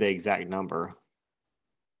me give you the exact number.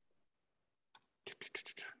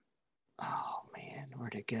 Oh man,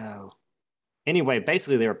 where'd it go? Anyway,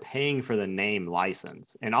 basically they were paying for the name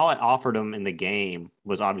license, and all it offered them in the game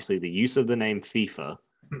was obviously the use of the name FIFA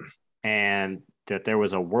and that there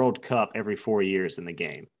was a World Cup every 4 years in the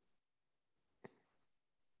game.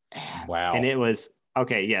 Wow. And it was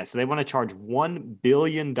okay. Yeah. So they want to charge $1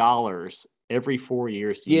 billion every 4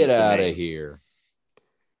 years to use the name. Get out of here.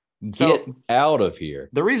 Get out of here.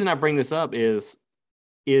 The reason I bring this up is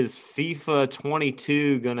FIFA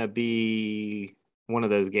 22 going to be one of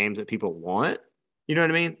those games that people want? You know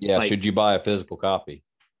what I mean? Yeah. Like, should you buy a physical copy?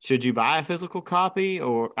 Should you buy a physical copy?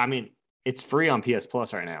 Or, I mean, it's free on PS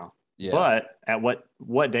Plus right now. Yeah. But at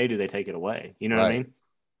what day do they take it away? You know what I mean?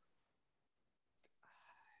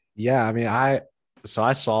 Yeah, I mean, I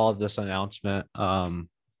saw this announcement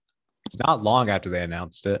not long after they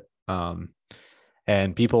announced it.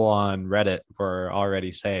 And people on Reddit were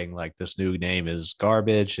already saying like this new name is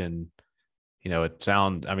garbage and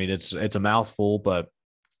I mean, it's a mouthful, but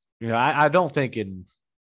I don't think in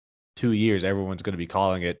 2 years everyone's going to be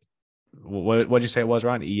calling it. What'd you say it was,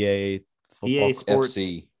 Ron? EA football. EA Sports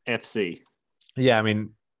FC. FC. Yeah, I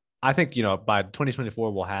mean, I think by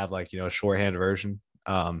 2024 we'll have like a shorthand version.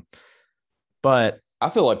 But I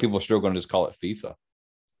feel like people are still going to just call it FIFA.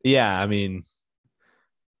 yeah, I mean,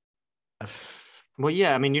 well,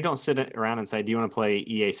 yeah, I mean, you don't sit around and say, "Do you want to play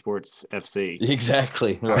EA Sports FC?"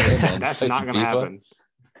 Exactly. Right. That's not going to happen.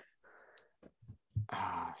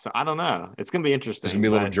 So I don't know. It's going to be interesting. There's going to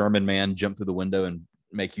be a little German man jump through the window and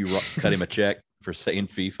make you cut him a check for saying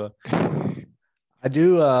FIFA. I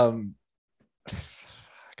do.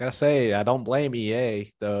 Gotta say, I don't blame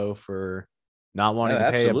EA though for not wanting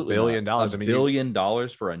to pay $1 billion. $1 billion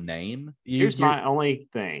for a name. Here's my only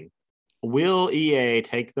thing. Will EA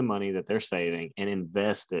take the money that they're saving and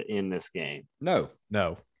invest it in this game? No.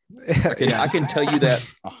 I can tell you that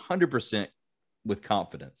 100% with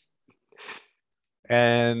confidence.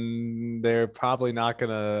 And they're probably not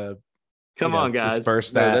gonna come on, guys.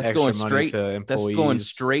 Disperse that that's extra going money straight to employees. That's going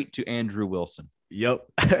straight to Andrew Wilson. Yep.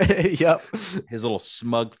 Yep. His little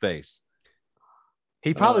smug face.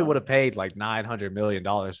 He probably would have paid like $900 million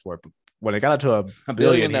for it. But when it got up to $1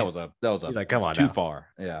 billion, that was he's like, come on, too far.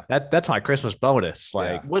 Yeah. That's my Christmas bonus.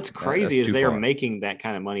 Like, what's crazy is they are making that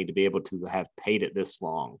kind of money to be able to have paid it this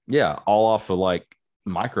long. Yeah, all off of like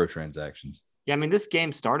microtransactions. Yeah, I mean, this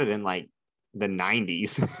game started in like the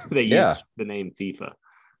 90s. They used the name FIFA.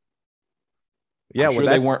 Yeah, I'm sure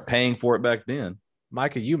they weren't paying for it back then.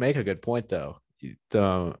 Micah, you make a good point though.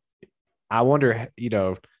 I wonder,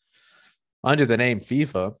 under the name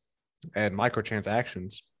FIFA and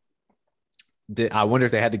microtransactions, I wonder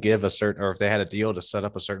if they had to give a certain, or if they had a deal to set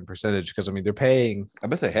up a certain percentage. Because I mean, they're paying. I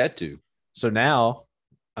bet they had to. So now,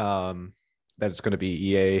 that it's going to be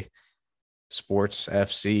EA Sports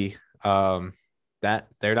FC, that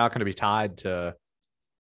they're not going to be tied to,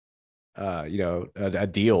 a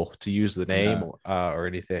deal to use the name or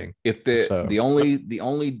anything. If the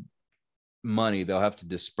only money they'll have to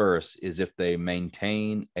disperse is if they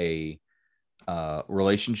maintain a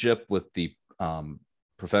relationship with the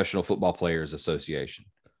Professional Football Players Association,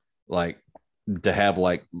 like to have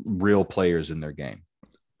like real players in their game.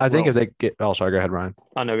 I think if they get, sorry, go ahead, Ryan.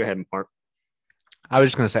 Oh no, go ahead, Mark. I was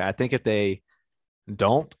just going to say, I think if they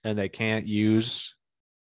don't and they can't use,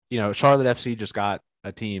 Charlotte FC just got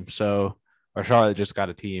a team, or Charlotte just got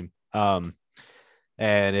a team. And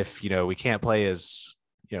if, we can't play as,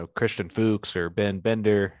 Christian Fuchs or Ben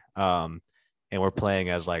Bender, and we're playing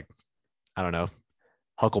as like, I don't know,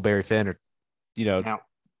 Huckleberry Finn or,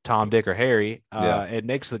 Tom, Dick, or Harry, it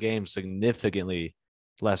makes the game significantly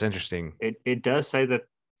less interesting. It does say that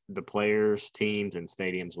the players, teams, and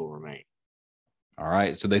stadiums will remain. All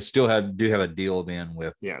right. So they still do have a deal then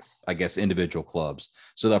with, I guess, individual clubs.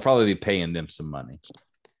 So they'll probably be paying them some money.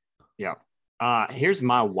 Yeah. Here's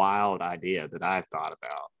my wild idea that I thought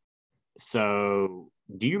about. So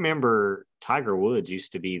do you remember Tiger Woods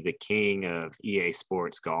used to be the king of EA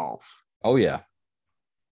Sports Golf? Oh, yeah.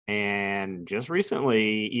 And just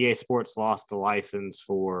recently, EA Sports lost the license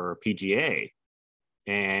for PGA.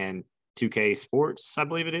 And 2K Sports, I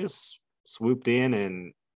believe it is, swooped in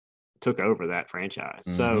and took over that franchise.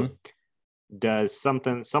 Mm-hmm. So does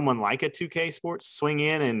someone like a 2K Sports swing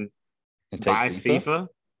in and buy FIFA?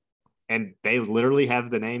 And they literally have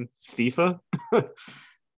the name FIFA?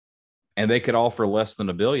 And they could offer less than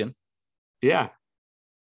 $1 billion. Yeah.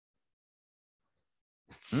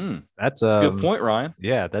 That's a good point, Ryan.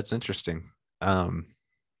 Yeah, that's interesting. So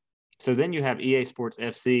then you have EA Sports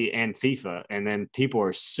FC and FIFA, and then people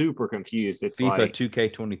are super confused. It's FIFA like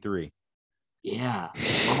 2K23. Yeah.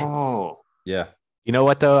 Oh. Yeah. You know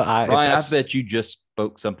what though? Ryan, I bet you just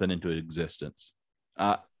spoke something into existence.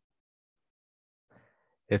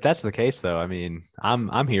 If that's the case, though, I mean,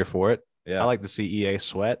 I'm here for it. Yeah, I like to see EA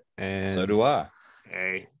sweat, and so do I.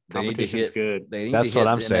 Hey, competition's good. That's what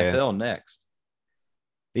I'm saying. NFL next.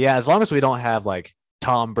 Yeah, as long as we don't have like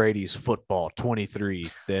Tom Brady's football 23,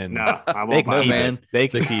 then they can keep it. They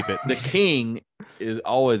can keep it. The king is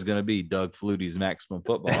always going to be Doug Flutie's Maximum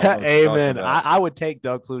Football. Amen. I would take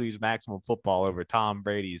Doug Flutie's Maximum Football over Tom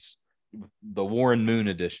Brady's, the Warren Moon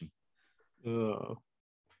edition.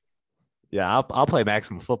 Yeah, I'll play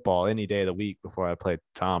Maximum Football any day of the week before I play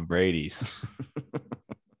Tom Brady's.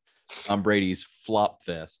 Tom Brady's Flop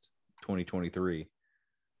Fest 2023.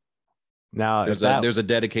 Now there's a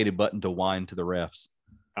dedicated button to whine to the refs.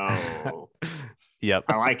 Oh, yep.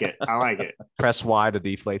 I like it. Press Y to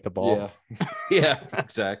deflate the ball. Yeah,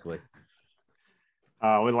 exactly.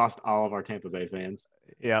 We lost all of our Tampa Bay fans.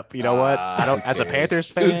 Yep. You know what? I don't. Who As a cares? Panthers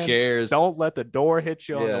Who fan, cares? don't let the door hit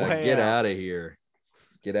you on the way Get out. out of here.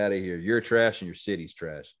 Get out of here. You're trash and your city's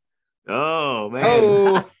trash. Oh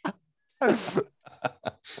man.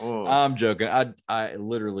 Oh. I'm joking. I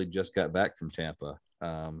literally just got back from Tampa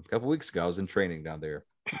a couple weeks ago. I was in training down there.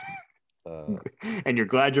 And you're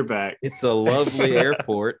glad you're back. It's a lovely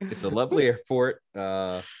airport. It's a lovely airport.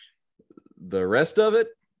 The rest of it,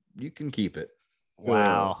 you can keep it.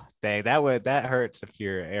 Wow. Dang, that hurts if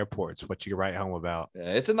your airport's what you write home about.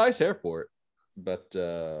 It's a nice airport, but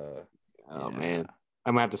oh man.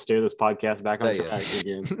 I'm gonna have to steer this podcast back on track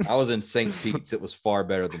again. I was in St. Pete's. It was far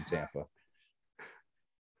better than Tampa.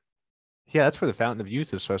 Yeah, that's where the Fountain of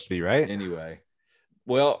Youth is supposed to be, right? Anyway,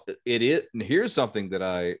 well, it is. And here's something that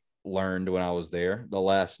I learned when I was there the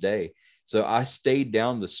last day. So I stayed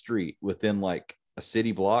down the street within like a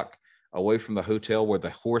city block away from the hotel where the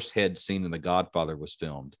horse head scene in The Godfather was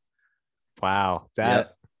filmed. Wow,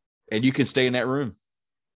 and you can stay in that room.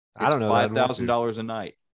 I don't know. $5,000 a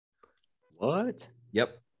night. What?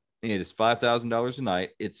 Yep, it is $5,000 a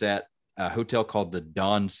night. It's at a hotel called the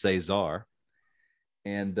Don Cesar,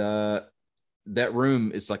 and that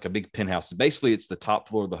room is like a big penthouse. Basically, it's the top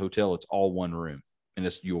floor of the hotel. It's all one room, and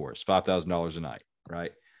it's yours. $5,000 a night,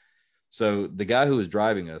 right? So the guy who is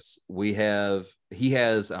driving us, he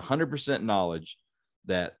has 100% knowledge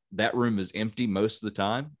that room is empty most of the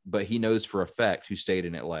time, but he knows for a fact who stayed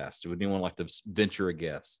in it last. Would anyone like to venture a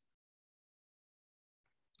guess?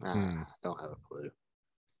 I don't have a clue.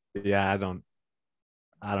 Yeah, I don't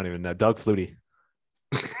even know. Doug Flutie.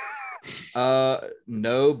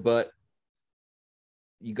 No, but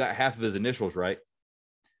you got half of his initials right.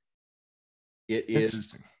 It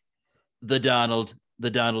is the Donald. The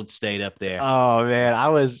Donald stayed up there. Oh man, I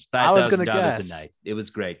was gonna guess. A night. It was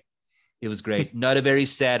great. It was great. Not a very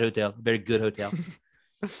sad hotel, a very good hotel.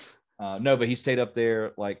 No, but he stayed up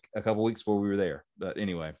there like a couple weeks before we were there. But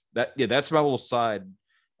anyway, that's my little side.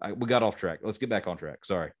 We got off track. Let's get back on track.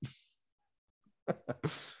 Sorry.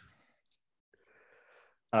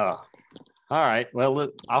 Oh, all right. Well,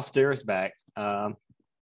 I'll steer us back.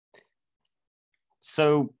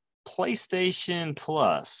 So PlayStation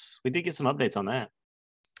Plus, we did get some updates on that.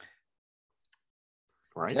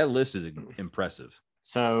 Right. That list is impressive.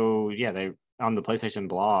 So yeah, they on the PlayStation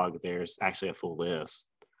blog, there's actually a full list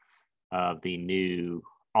of the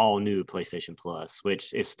all new PlayStation Plus,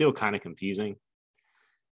 which is still kind of confusing.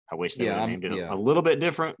 I wish they would have named it a little bit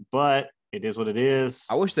different, but it is what it is.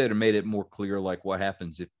 I wish they'd have made it more clear, like what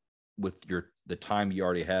happens if with the time you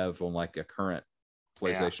already have on like a current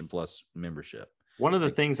PlayStation Plus membership. One of the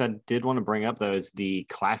things I did want to bring up though is the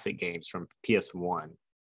classic games from PS1.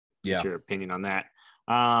 Yeah. What's your opinion on that?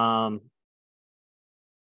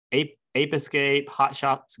 Ape Escape, Hot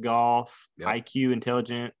Shots Golf, IQ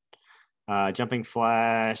Intelligent, Jumping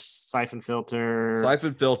Flash, Siphon Filter.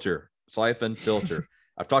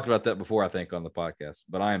 I've talked about that before, I think, on the podcast,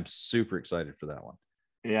 but I am super excited for that one.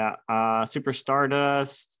 Yeah. Super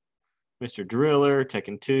Stardust, Mr. Driller,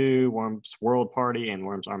 Tekken 2, Worms World Party, and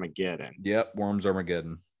Worms Armageddon. Yep, Worms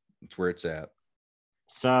Armageddon. That's where it's at.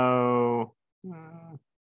 So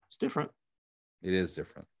it's different. It is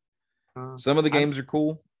different. Some of the games are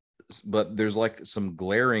cool, but there's like some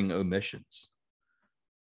glaring omissions.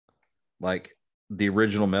 Like the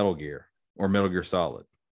original Metal Gear or Metal Gear Solid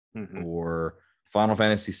or Final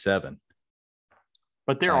Fantasy VII.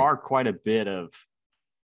 But there are quite a bit of,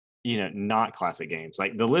 not classic games.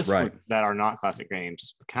 Like the list that are not classic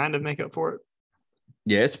games kind of make up for it.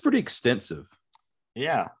 Yeah, it's pretty extensive.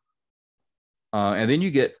 Yeah. And then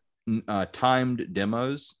you get timed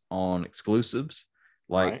demos on exclusives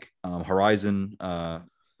like Horizon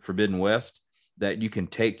Forbidden West that you can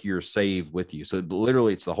take your save with you. So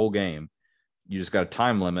literally it's the whole game. You just got a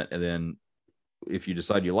time limit. And then if you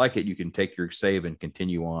decide you like it, you can take your save and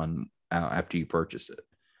continue on after you purchase it.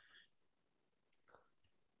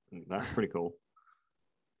 That's pretty cool.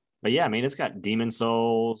 But yeah, I mean, it's got Demon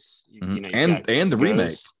Souls, and the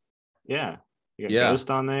remake. Yeah. You got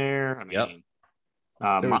Ghost on there. I mean,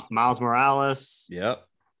 Miles Morales. Yep.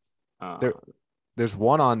 There's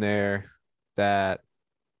one on there that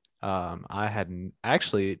I had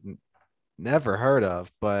actually never heard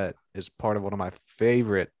of, but is part of one of my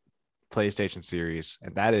favorite PlayStation series,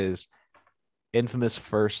 and that is Infamous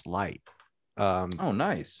First Light. Oh,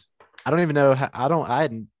 nice. I don't even know how, I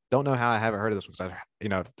don't know how I haven't heard of this because I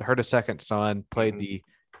heard of Second Son, played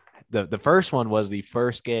the first one was the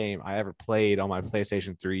first game I ever played on my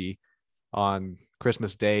PlayStation 3 on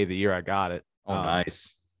Christmas Day, the year I got it. Oh,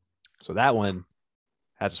 nice. So that one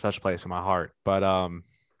has a special place in my heart. But I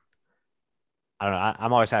don't know.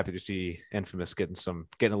 I'm always happy to see Infamous getting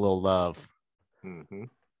a little love. Mm-hmm.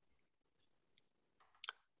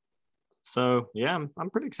 So yeah, I'm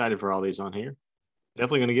pretty excited for all these on here.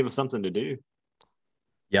 Definitely going to give us something to do.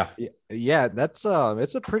 Yeah. Yeah, that's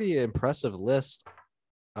it's a pretty impressive list.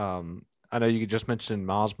 I know you just mentioned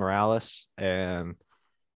Miles Morales and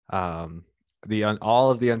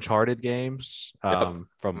all of the Uncharted games, from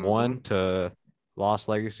Mhm. 1 to Lost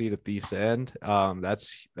Legacy to Thief's End.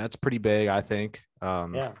 That's pretty big, I think.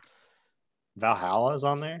 Yeah, Valhalla is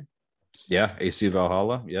on there. Yeah. AC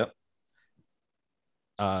Valhalla. Yep.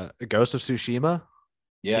 Ghost of Tsushima.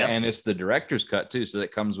 Yeah. Yep. And it's the director's cut too. So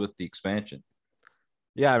that comes with the expansion.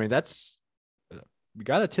 Yeah, I mean that's you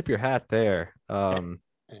got to tip your hat there. I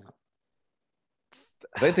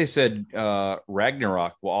think they said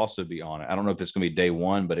Ragnarok will also be on it. I don't know if it's going to be day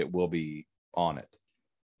one, but it will be on it.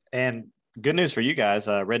 And good news for you guys,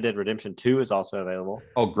 Red Dead Redemption 2 is also available.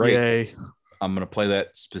 Oh, great. Yay. I'm going to play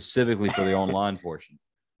that specifically for the online portion.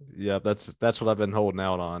 Yeah, that's what I've been holding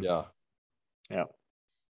out on. Yeah. Yeah.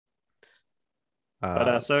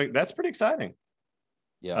 But so that's pretty exciting.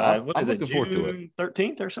 Yeah. What I'm is it? looking forward to it. June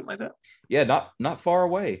 13th or something like that? Yeah. Not far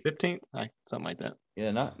away. 15th? Something like that.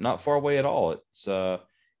 Yeah. Not far away at all. It's, I'm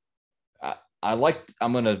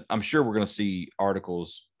sure we're going to see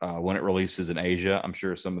articles when it releases in Asia. I'm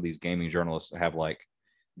sure some of these gaming journalists have like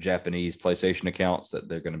Japanese PlayStation accounts that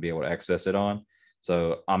they're going to be able to access it on.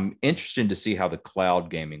 So I'm interested to see how the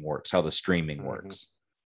cloud gaming works, how the streaming works,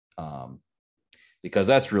 because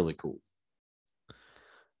that's really cool.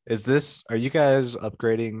 Are you guys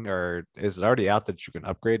upgrading, or is it already out that you can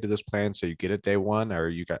upgrade to this plan so you get it day one?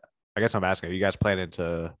 Or I guess I'm asking, are you guys planning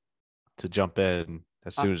to jump in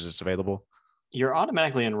as soon as it's available? You're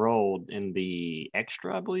automatically enrolled in the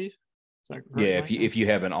extra, I believe. Yeah, if you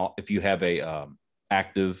have a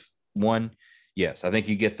active one, yes, I think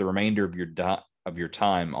you get the remainder of your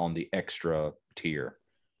time on the extra tier.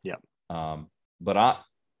 Yeah. But I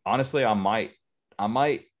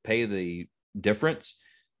might pay the difference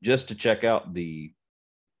just to check out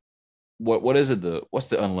what's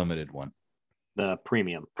the unlimited one? The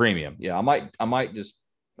premium. Premium. Yeah, I might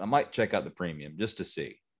check out the premium just to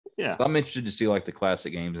see. Yeah. I'm interested to see like the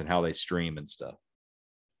classic games and how they stream and stuff.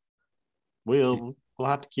 We'll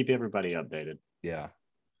have to keep everybody updated. Yeah.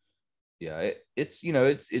 Yeah. It's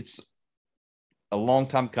a long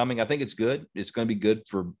time coming. I think it's good. It's going to be good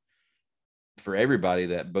for everybody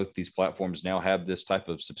that both these platforms now have this type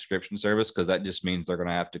of subscription service, because that just means they're going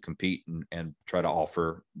to have to compete and try to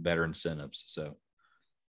offer better incentives. So,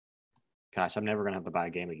 gosh, I'm never going to have to buy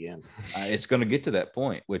a game again. It's going to get to that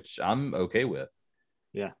point, which I'm okay with.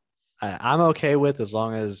 Yeah. I'm okay with, as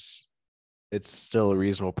long as it's still a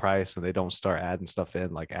reasonable price and they don't start adding stuff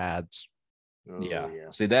in like ads. Oh, yeah.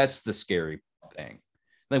 See, that's the scary thing.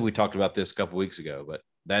 I think we talked about this a couple weeks ago, but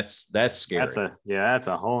that's scary. That's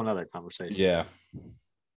a whole nother conversation. Yeah.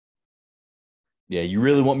 Yeah. You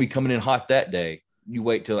really want me coming in hot that day? You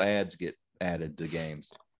wait till ads get added to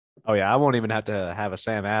games. Oh yeah. I won't even have to have a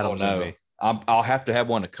Sam Adams in me. I'll have to have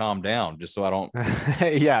one to calm down just so I don't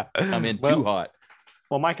yeah. come in too hot.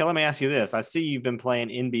 Well, Micah, let me ask you this. I see you've been playing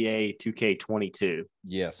NBA 2K22.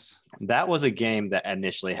 Yes. That was a game that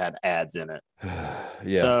initially had ads in it.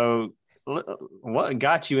 Yeah. So what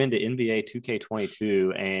got you into NBA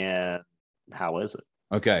 2K22 and how is it?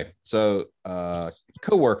 Okay. So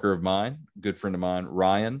coworker of mine, good friend of mine,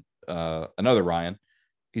 Ryan, another Ryan,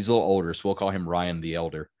 he's a little older, so we'll call him Ryan the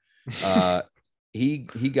Elder. He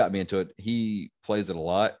got me into it. He plays it a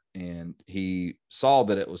lot, and he saw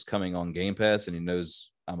that it was coming on Game Pass, and he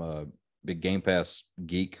knows I'm a big Game Pass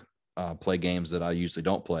geek, play games that I usually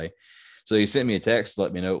don't play. So he sent me a text to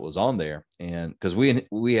let me know it was on there. And because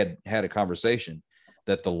we had a conversation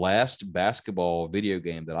that the last basketball video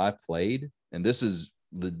game that I played, and this is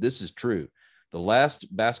true, the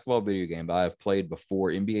last basketball video game that I have played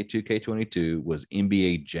before NBA 2K22 was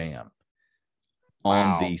NBA Jam. Wow.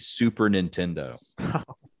 On the Super Nintendo.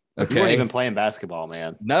 Okay. You weren't even playing basketball,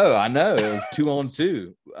 man. No, I know. It was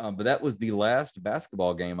 2-on-2. But that was the last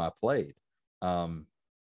basketball game I played.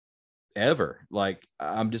 Ever. Like,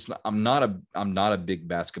 I'm not a big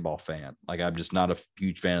basketball fan. Like, I'm just not a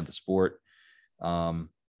huge fan of the sport. But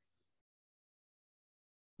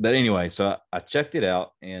anyway, so I checked it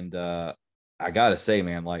out, and I gotta say,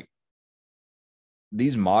 man, like,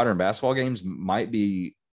 these modern basketball games might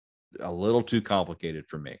be a little too complicated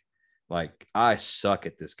for me. Like, I suck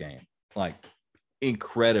at this game, like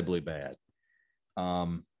incredibly bad.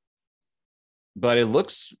 But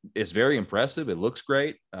it's very impressive. It looks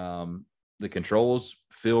great. The controls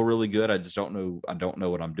feel really good. I don't know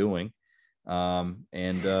what I'm doing. And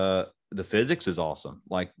the physics is awesome.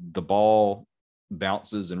 Like, the ball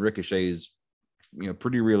bounces and ricochets,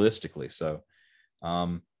 pretty realistically. So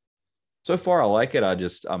So far I like it.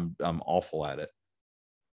 I'm awful at it.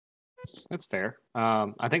 That's fair.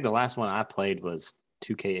 I think the last one I played was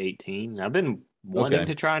 2K18. I've been wanting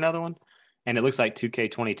to try another one, and it looks like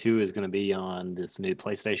 2K22 is going to be on this new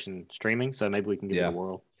PlayStation streaming, so maybe we can give it a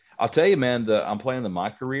whirl. I'll tell you, man, I'm playing the My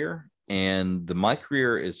Career, and the My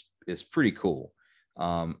Career is pretty cool.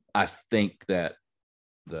 I think that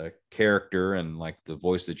the character and like the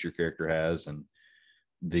voice that your character has and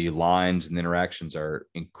the lines and the interactions are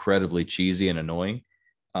incredibly cheesy and annoying.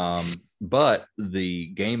 But the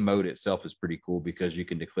game mode itself is pretty cool because you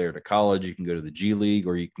can declare to college, you can go to the G League,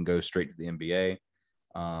 or you can go straight to the NBA.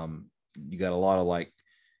 You got a lot of like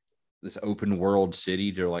this open world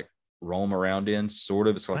city to like roam around in, sort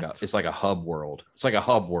of. It's like a hub world. It's like a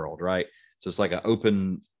hub world, right? So it's like an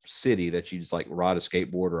open city that you just like ride a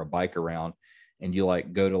skateboard or a bike around, and you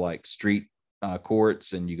like go to like street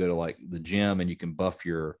courts, and you go to like the gym, and you can buff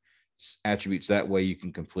your attributes that way. You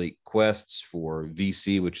can complete quests for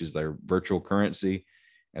VC, which is their virtual currency,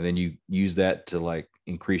 and then you use that to like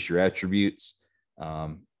increase your attributes.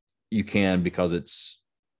 You can, because it's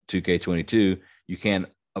 2K22, you can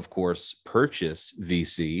of course purchase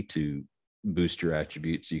VC to boost your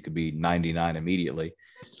attributes, so you could be 99 immediately.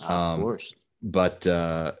 Of course. But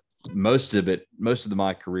most of the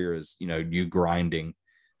My Career is, you grinding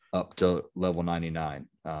up to level 99.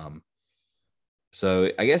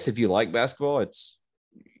 So I guess if you like basketball, it's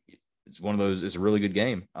one of those. It's a really good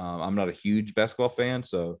game. I'm not a huge basketball fan,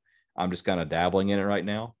 so I'm just kind of dabbling in it right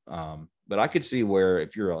now. But I could see where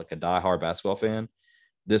if you're like a diehard basketball fan,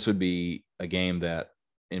 this would be a game that,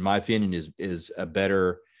 in my opinion, is a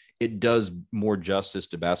better. It does more justice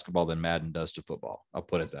to basketball than Madden does to football. I'll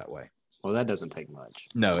put it that way. Well, that doesn't take much.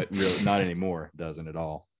 No, it really not anymore. Doesn't at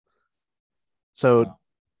all. So,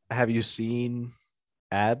 have you seen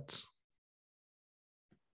ads?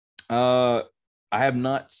 I have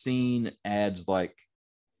not seen ads like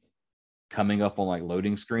coming up on like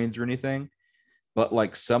loading screens or anything, but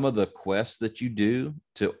like some of the quests that you do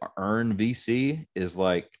to earn VC is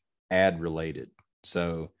like ad related.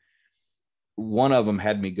 So one of them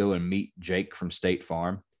had me go and meet Jake from State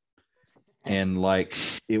Farm, and like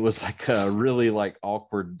it was like a really like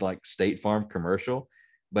awkward like State Farm commercial.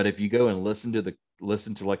 But if you go and listen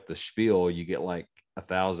to like the spiel, you get like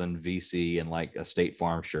 1,000 VC and like a State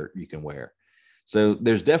Farm shirt you can wear. So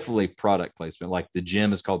there's definitely product placement. Like the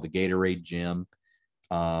gym is called the Gatorade Gym.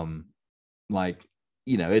 Like,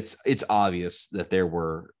 it's obvious that there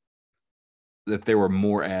were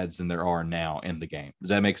more ads than there are now in the game. Does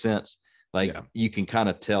that make sense? Like, you can kind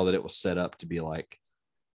of tell that it was set up to be like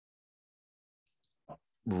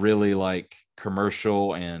really like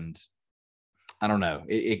commercial, and I don't know.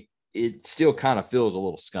 It still kind of feels a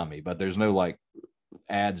little scummy, but there's no like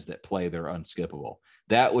ads that play. They're unskippable.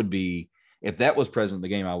 That would be, if that was present in the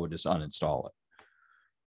game, I would just uninstall it.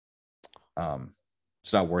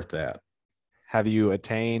 It's not worth that. Have you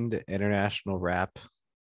attained international rap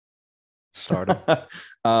stardom?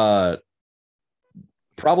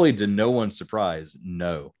 Probably to no one's surprise,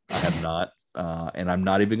 no, I have not. And I'm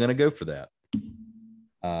not even going to go for that.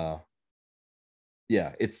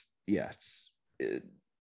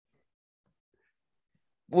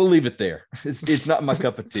 We'll leave it there. It's not my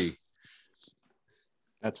cup of tea.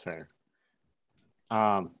 That's fair.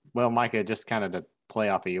 Well, Micah, just kind of to play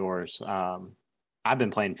off of yours, I've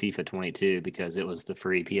been playing FIFA 22 because it was the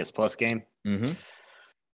free PS Plus game. Mm-hmm.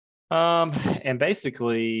 And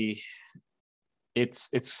basically,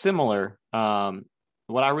 it's similar.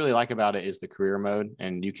 What I really like about it is the career mode,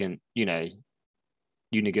 and you can, you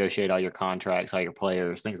negotiate all your contracts, all your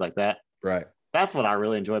players, things like that. Right. That's what I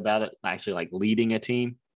really enjoy about it. Actually, like leading a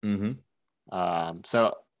team. Mm-hmm.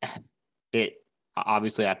 So it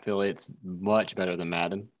obviously, I feel it's much better than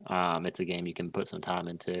Madden. It's a game you can put some time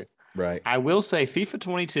into. Right. I will say FIFA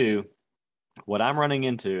 22, what I'm running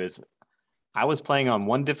into is I was playing on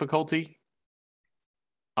one difficulty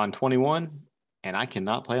on 21, and I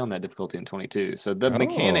cannot play on that difficulty in 22. So the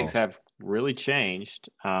mechanics have really changed.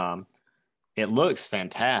 It looks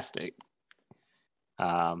fantastic.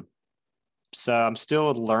 So I'm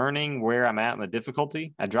still learning where I'm at in the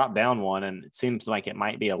difficulty. I dropped down one, and it seems like it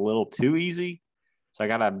might be a little too easy. So I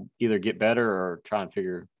got to either get better or try and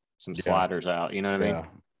figure some sliders out. You know what I mean?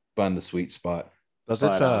 Find the sweet spot. Does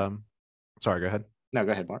it? Sorry, go ahead. No,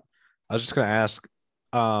 go ahead, Mark. I was just going to ask,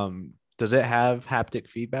 does it have haptic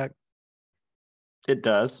feedback? It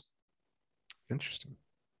does. Interesting.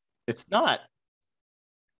 It's not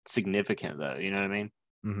significant, though. You know what I mean?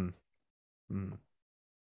 Mm-hmm. Mm-hmm.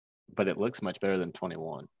 But it looks much better than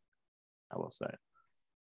 21, I will say.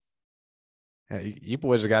 Yeah, you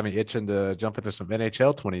boys have got me itching to jump into some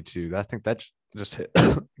NHL 22. I think that just hit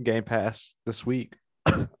Game Pass this week.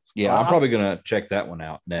 Yeah, I'm probably gonna check that one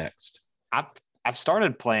out next. I've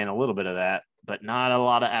started playing a little bit of that, but not a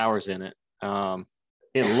lot of hours in it.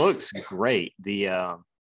 It looks great. The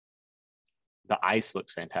ice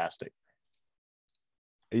looks fantastic.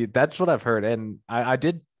 That's what I've heard, and I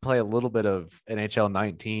did play a little bit of NHL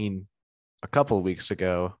 19 a couple of weeks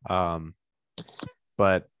ago.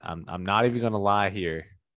 But I'm not even gonna lie here.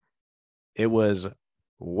 It was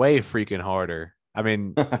way freaking harder. I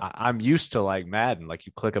mean, I'm used to like Madden. Like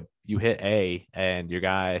you hit A, and your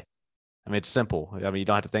guy. I mean, it's simple. I mean, you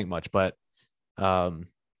don't have to think much, but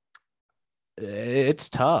it's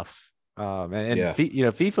tough.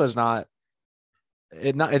 FIFA is not.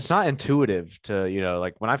 It's not intuitive to,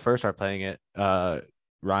 like when I first started playing it, when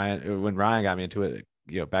Ryan got me into it,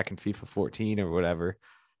 back in FIFA 14 or whatever.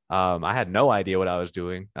 I had no idea what I was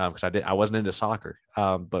doing because I wasn't into soccer.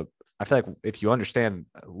 But I feel like if you understand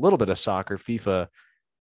a little bit of soccer, FIFA,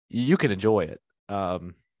 you can enjoy it. But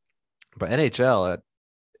NHL,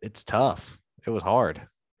 it's tough. It was hard.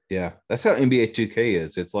 Yeah, that's how NBA 2K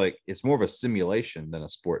is. It's more of a simulation than a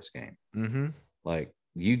sports game. Mm-hmm. Like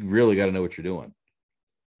you really got to know what you're doing.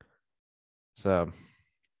 So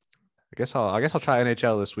I guess I'll try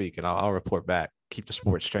NHL this week, and I'll report back. Keep the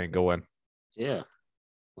sports train going. Yeah,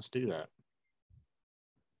 let's do that.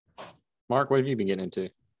 Mark, what have you been getting into?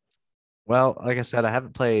 Well, like I said, I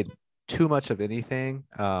haven't played too much of anything.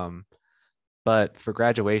 But for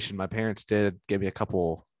graduation, my parents did give me a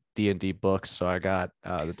couple D&D books, so I got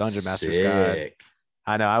the Dungeon Master's Guide.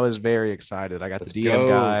 I know, I was very excited. I got the DM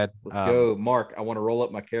guide. Let's go, Mark. I want to roll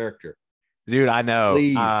up my character, dude. I know.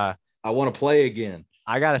 Please, I want to play again.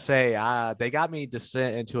 I gotta say, they got me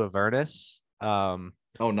Descent into Avernus. Oh,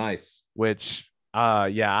 nice. Which, I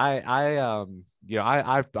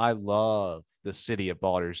love the city of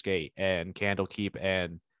Baldur's Gate and Candlekeep,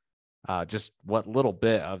 and just what little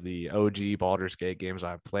bit of the OG Baldur's Gate games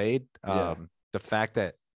I've played. The fact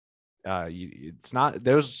that it's not,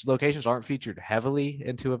 those locations aren't featured heavily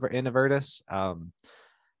in Avernus.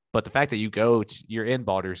 But the fact that you're in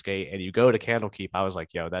Baldur's Gate and you go to Candlekeep, I was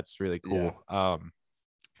like, yo, that's really cool. Yeah.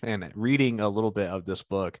 And reading a little bit of this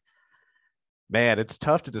book, man, it's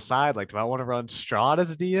tough to decide. Like, do I want to run Strahd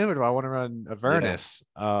as a DM or do I want to run Avernus?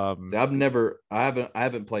 Yeah. I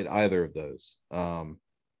haven't played either of those.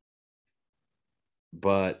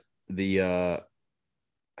 But there's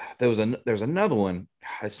another one.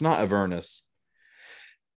 It's not Avernus.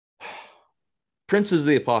 Princes of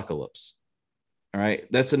the Apocalypse. All right,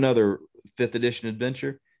 that's another 5th edition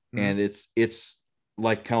adventure, and it's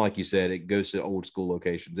like kind of like you said, it goes to old school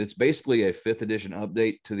locations. It's basically a 5th edition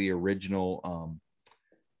update to the original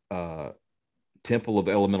Temple of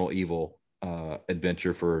Elemental Evil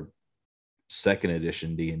adventure for 2nd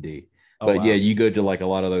edition D&D. But wow. Yeah, you go to like a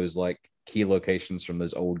lot of those like key locations from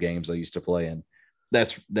those old games I used to play in.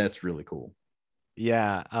 That's really cool.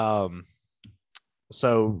 Yeah.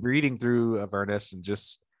 So reading through Avernus and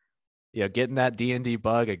just getting that D&D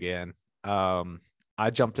bug again. I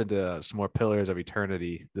jumped into some more Pillars of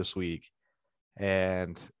Eternity this week,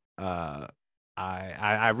 and I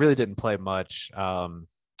really didn't play much.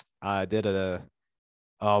 I did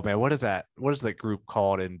what is that? What is that group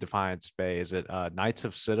called in Defiance Bay? Is it Knights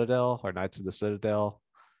of Citadel or Knights of the Citadel?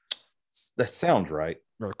 That sounds right.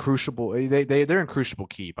 Or Crucible. They're in Crucible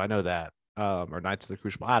Keep. I know that. Or Knights of the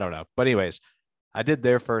Crucible. I don't know. But anyways, I did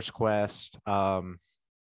their first quest.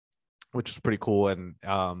 Which is pretty cool, and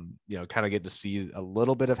kind of get to see a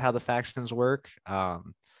little bit of how the factions work.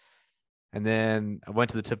 And then I went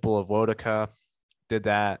to the Temple of Wodaka, did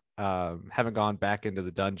that. Haven't gone back into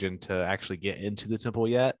the dungeon to actually get into the temple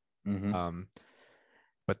yet. Mm-hmm.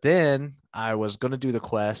 But then I was going to do the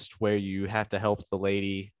quest where you have to help the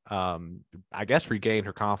lady, I guess, regain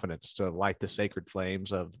her confidence to light the sacred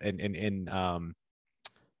flames in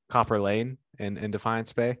Copper Lane in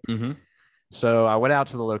Defiance Bay. Mm-hmm. So I went out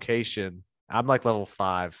to the location. I'm like level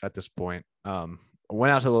 5 at this point. I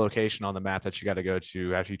went out to the location on the map that you got to go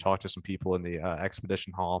to after you talk to some people in the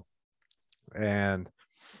expedition hall. And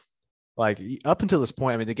like up until this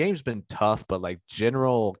point, I mean, the game's been tough, but like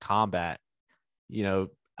general combat, the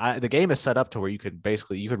game is set up to where you could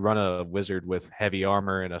run a wizard with heavy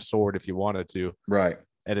armor and a sword if you wanted to. Right.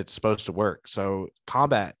 And it's supposed to work. So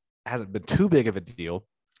combat hasn't been too big of a deal.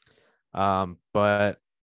 But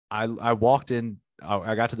I walked in,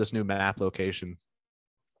 I got to this new map location,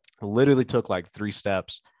 literally took like 3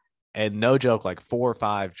 steps, and no joke, like 4 or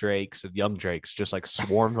 5 drakes and young drakes just like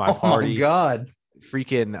swarmed my party. Oh my God.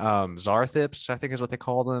 Freaking Zarthips, I think is what they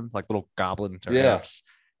call them, like little goblins or yeah. imps.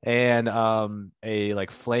 And a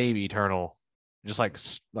like flame eternal just like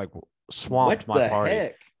swamped What my the party.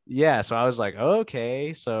 heck? Yeah, so I was like,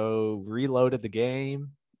 okay, so reloaded the game,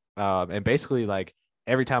 and basically like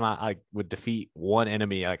every time I would defeat one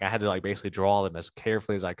enemy, like I had to like basically draw them as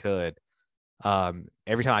carefully as I could.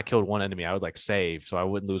 Every time I killed one enemy, I would like save so I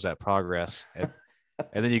wouldn't lose that progress.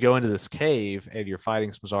 And then you go into this cave and you're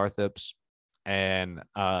fighting some Zarthips, and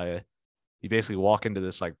you basically walk into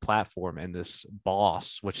this like platform, and this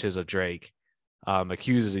boss, which is a Drake,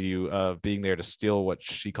 accuses you of being there to steal what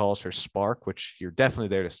she calls her spark, which you're definitely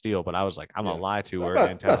there to steal. But I was like, I'm gonna lie to her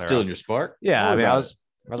and tell Not her, stealing your spark. yeah. Don't I worry mean, about it.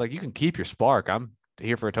 I was like, you can keep your spark. I'm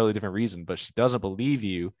here for a totally different reason, but she doesn't believe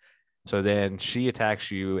you. So then she attacks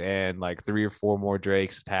you, and like 3 or 4 more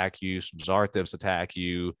Drakes attack you. Some Zarthips attack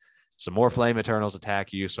you. Some more Flame Eternals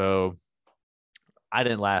attack you. So I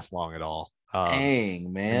didn't last long at all. Dang, And the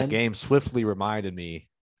man. game swiftly reminded me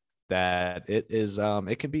that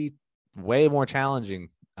it can be way more challenging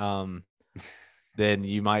than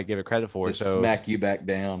you might give it credit for. Just So smack you back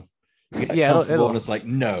down. You got yeah, comfortable, and it's like,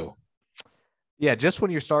 no. yeah, just when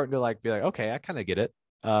you're starting to like be like, okay, I kind of get it.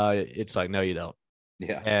 It's like, no, you don't.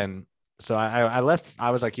 Yeah. And so I left. I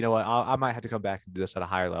was like, you know what? I might have to come back and do this at a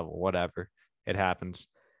higher level. Whatever, it happens.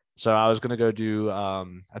 So I was gonna go do. I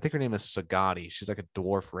think her name is Sagani. She's like a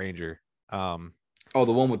dwarf ranger. Oh,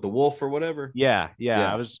 the one with the wolf or whatever. Yeah.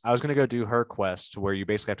 Yeah. I was gonna go do her quest where you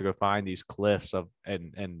basically have to go find these cliffs of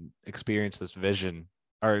and experience this vision,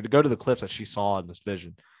 or to go to the cliffs that she saw in this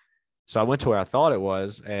vision. So I went to where I thought it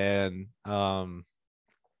was, and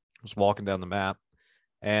was walking down the map,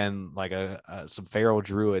 and like some feral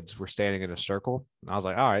druids were standing in a circle. And I was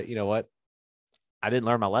like, all right, you know what? I didn't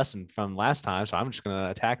learn my lesson from last time, so I'm just gonna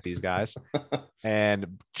attack these guys.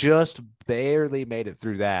 And just barely made it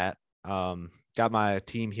through that. Got my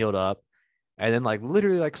team healed up, and then like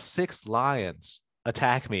literally like 6 lions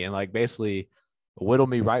attack me and like basically whittle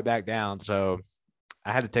me right back down. So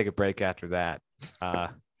I had to take a break after that.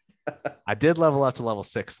 I did level up to level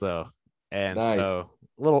 6 though, and Nice. so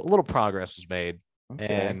little progress was made, Okay.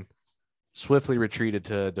 and swiftly retreated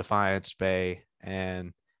to Defiance Bay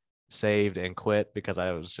and saved and quit because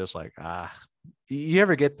I was just like, you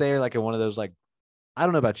ever get there like in one of those, like, I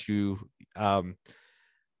don't know about you,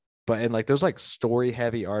 but in like those like story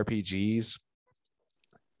heavy RPGs,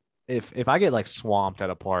 if I get like swamped at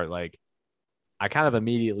a part, like I kind of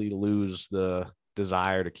immediately lose the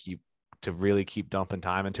desire to really keep dumping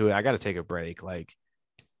time into it. I got to take a break. Like,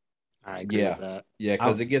 I agree with that. Yeah,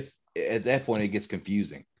 because it gets at that point it gets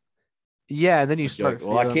confusing. yeah, and then you You're like, start.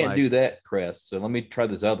 well, I feeling can't like, do that crest, so let me try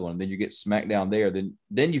this other one. Then you get smacked down there. Then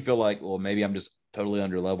you feel like, well, maybe I'm just totally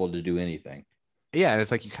under leveled to do anything. Yeah, and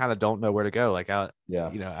it's like you kind of don't know where to go. Like,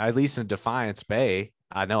 Yeah. you know, at least in Defiance Bay,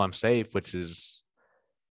 I know I'm safe, which is,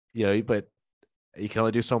 you know, but you can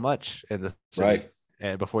only do so much in the city, Right.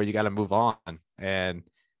 and before you got to move on. And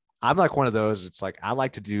I'm like one of those. It's like I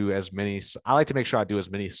like to make sure I do as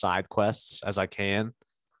many side quests as I can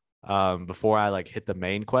before I like hit the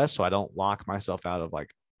main quest, so I don't lock myself out of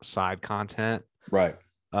like side content. Right.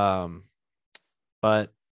 But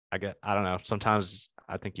I don't know. Sometimes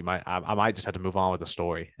I think I might just have to move on with the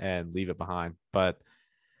story and leave it behind. But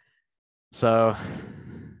so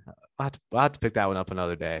I'll have to pick that one up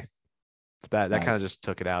another day. That kind Nice. of just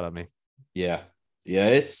took it out of me. Yeah. Yeah.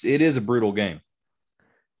 It is a brutal game.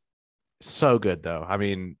 So good though. I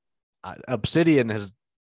mean, Obsidian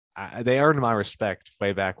they earned my respect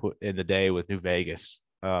way back in the day with New Vegas.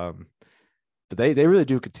 But they really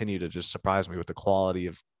do continue to just surprise me with the quality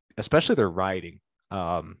of, especially their writing.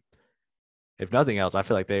 If nothing else, I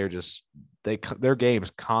feel like their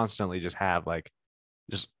games constantly just have like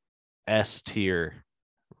just S tier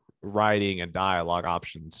writing and dialogue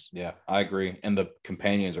options. Yeah, I agree. And the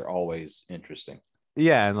companions are always interesting.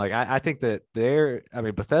 Yeah, and like I think that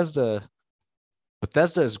Bethesda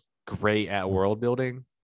is great at world building.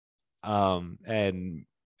 And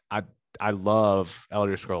I love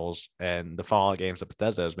Elder Scrolls and the Fallout games that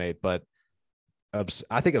Bethesda has made, but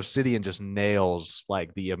I think Obsidian just nails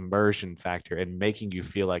like the immersion factor and making you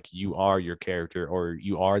feel like you are your character or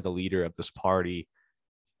you are the leader of this party.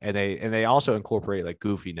 And they also incorporate like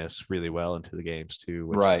goofiness really well into the games too,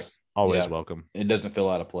 which Right. is always Yeah. welcome. It doesn't feel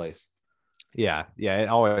out of place. Yeah. It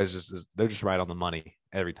always just is. They're just right on the money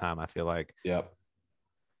every time, I feel like. Yep.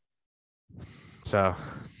 So,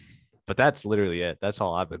 but that's literally it. That's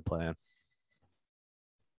all I've been playing.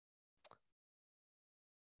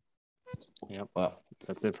 Yep. Well,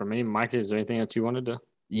 That's it for me. Mike, is there anything that you wanted to?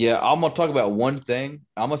 yeah, I'm gonna talk about one thing.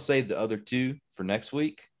 I'm gonna save the other two for next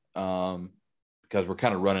week, because we're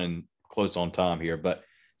kind of running close on time here. But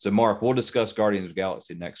so, Mark, we'll discuss Guardians of the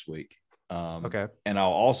Galaxy next week. Okay. And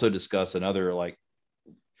I'll also discuss another like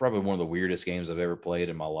probably one of the weirdest games I've ever played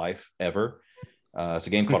in my life ever. It's a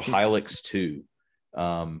game called Hylix 2.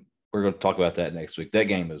 We're going to talk about that next week. That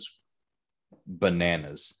game is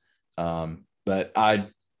bananas. But I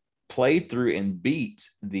played through and beat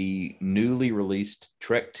the newly released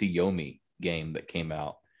Trek to Yomi game that came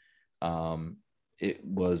out. It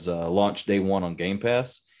was launched day one on Game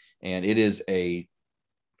Pass, and it is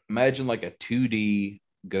imagine like a 2D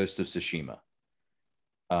Ghost of Tsushima.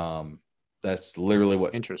 That's literally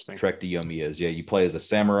what Interesting. Trek to Yomi is. Yeah, you play as a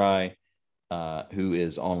samurai who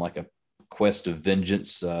is on like a quest of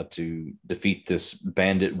vengeance to defeat this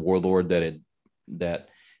bandit warlord that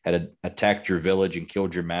had attacked your village and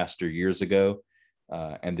killed your master years ago,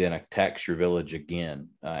 and then attacks your village again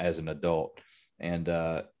as an adult.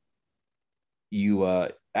 And you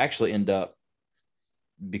actually end up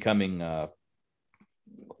becoming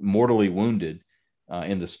mortally wounded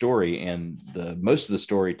in the story, and most of the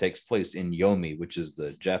story takes place in Yomi, which is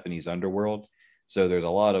the Japanese underworld. So there's a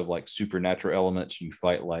lot of like supernatural elements. You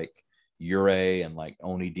fight like Yurei and like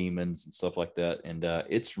Oni demons and stuff like that, and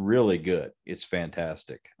it's really good. It's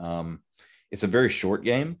fantastic. It's a very short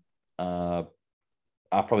game. I'll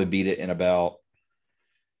probably beat it in about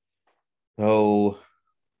 8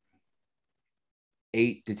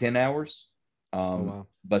 to 10 hours. Wow.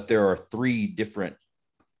 But there are 3 different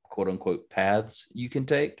quote unquote paths you can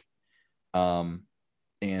take.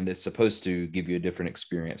 And it's supposed to give you a different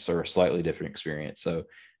experience or a slightly different experience. So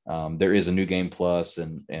there is a new game plus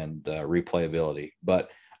and replayability.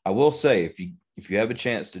 But I will say, if you have a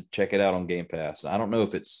chance to check it out on Game Pass, I don't know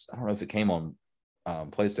if it came on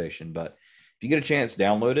PlayStation, but if you get a chance,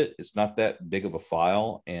 download it. It's not that big of a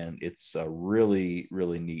file, and it's a really,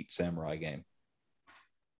 really neat samurai game.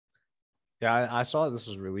 Yeah, I saw this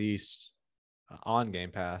was released on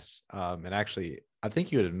Game Pass. And actually, I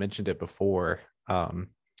think you had mentioned it before. So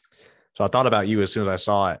I thought about you as soon as I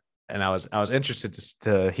saw it, and I was interested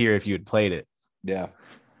to hear if you had played it. Yeah.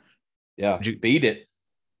 Did you beat it?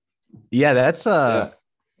 Yeah,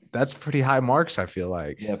 that's pretty high marks, I feel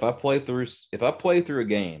like. Yeah, if I play through a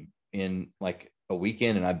game in like a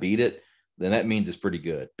weekend and I beat it, then that means it's pretty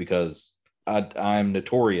good, because I'm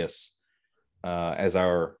notorious, as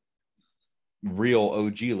our real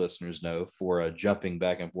OG listeners know, for jumping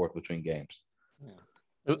back and forth between games. Yeah.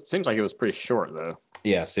 It seems like it was pretty short though.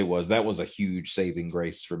 Yes, it was. That was a huge saving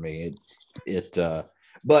grace for me.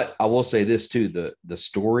 But I will say this too: the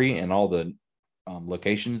story and all the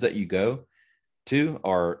locations that you go to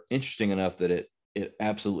are interesting enough that it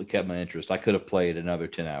absolutely kept my interest. I could have played another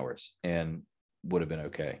 10 hours and would have been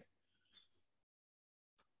okay.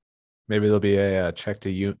 Maybe there'll be a check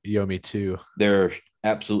to Yomi too. There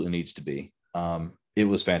absolutely needs to be. It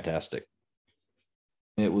was fantastic.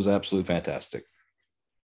 It was absolutely fantastic.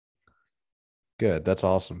 Good. That's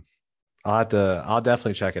awesome. I'll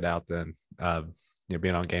definitely check it out then.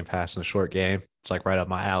 Being on Game Pass in a short game, it's like right up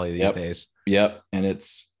my alley these days. Yep. And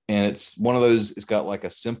it's one of those, it's got like a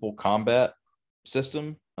simple combat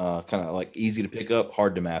system, kind of like easy to pick up,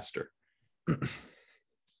 hard to master.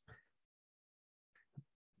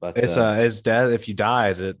 But is death, if you die,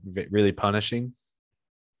 is it really punishing?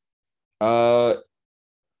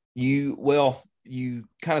 You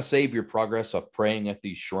kind of save your progress of praying at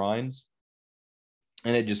these shrines,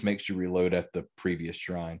 and it just makes you reload at the previous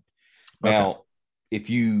shrine. Now, if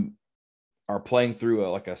you are playing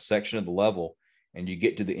through a section of the level and you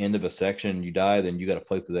get to the end of a section and you die, then you got to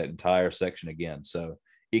play through that entire section again. So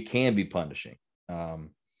it can be punishing. But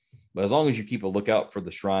as long as you keep a lookout for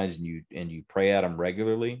the shrines and you pray at them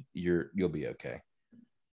regularly, you'll be okay.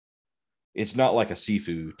 It's not like a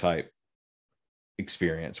Sifu type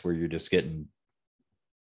experience where you're just getting,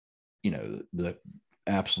 the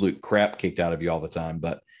absolute crap kicked out of you all the time.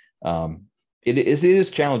 But it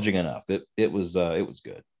is challenging enough. It was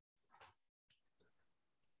good.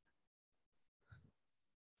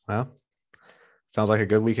 Well, sounds like a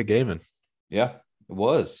good week of gaming. Yeah, it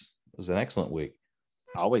was. It was an excellent week.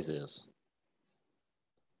 Always is.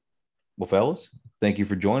 Well, fellas, thank you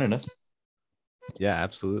for joining us. Yeah,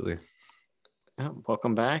 absolutely. Yeah,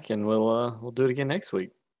 welcome back, and we'll do it again next week.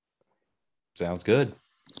 Sounds good.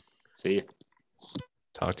 See you.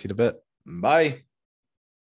 Talk to you in a bit. Bye.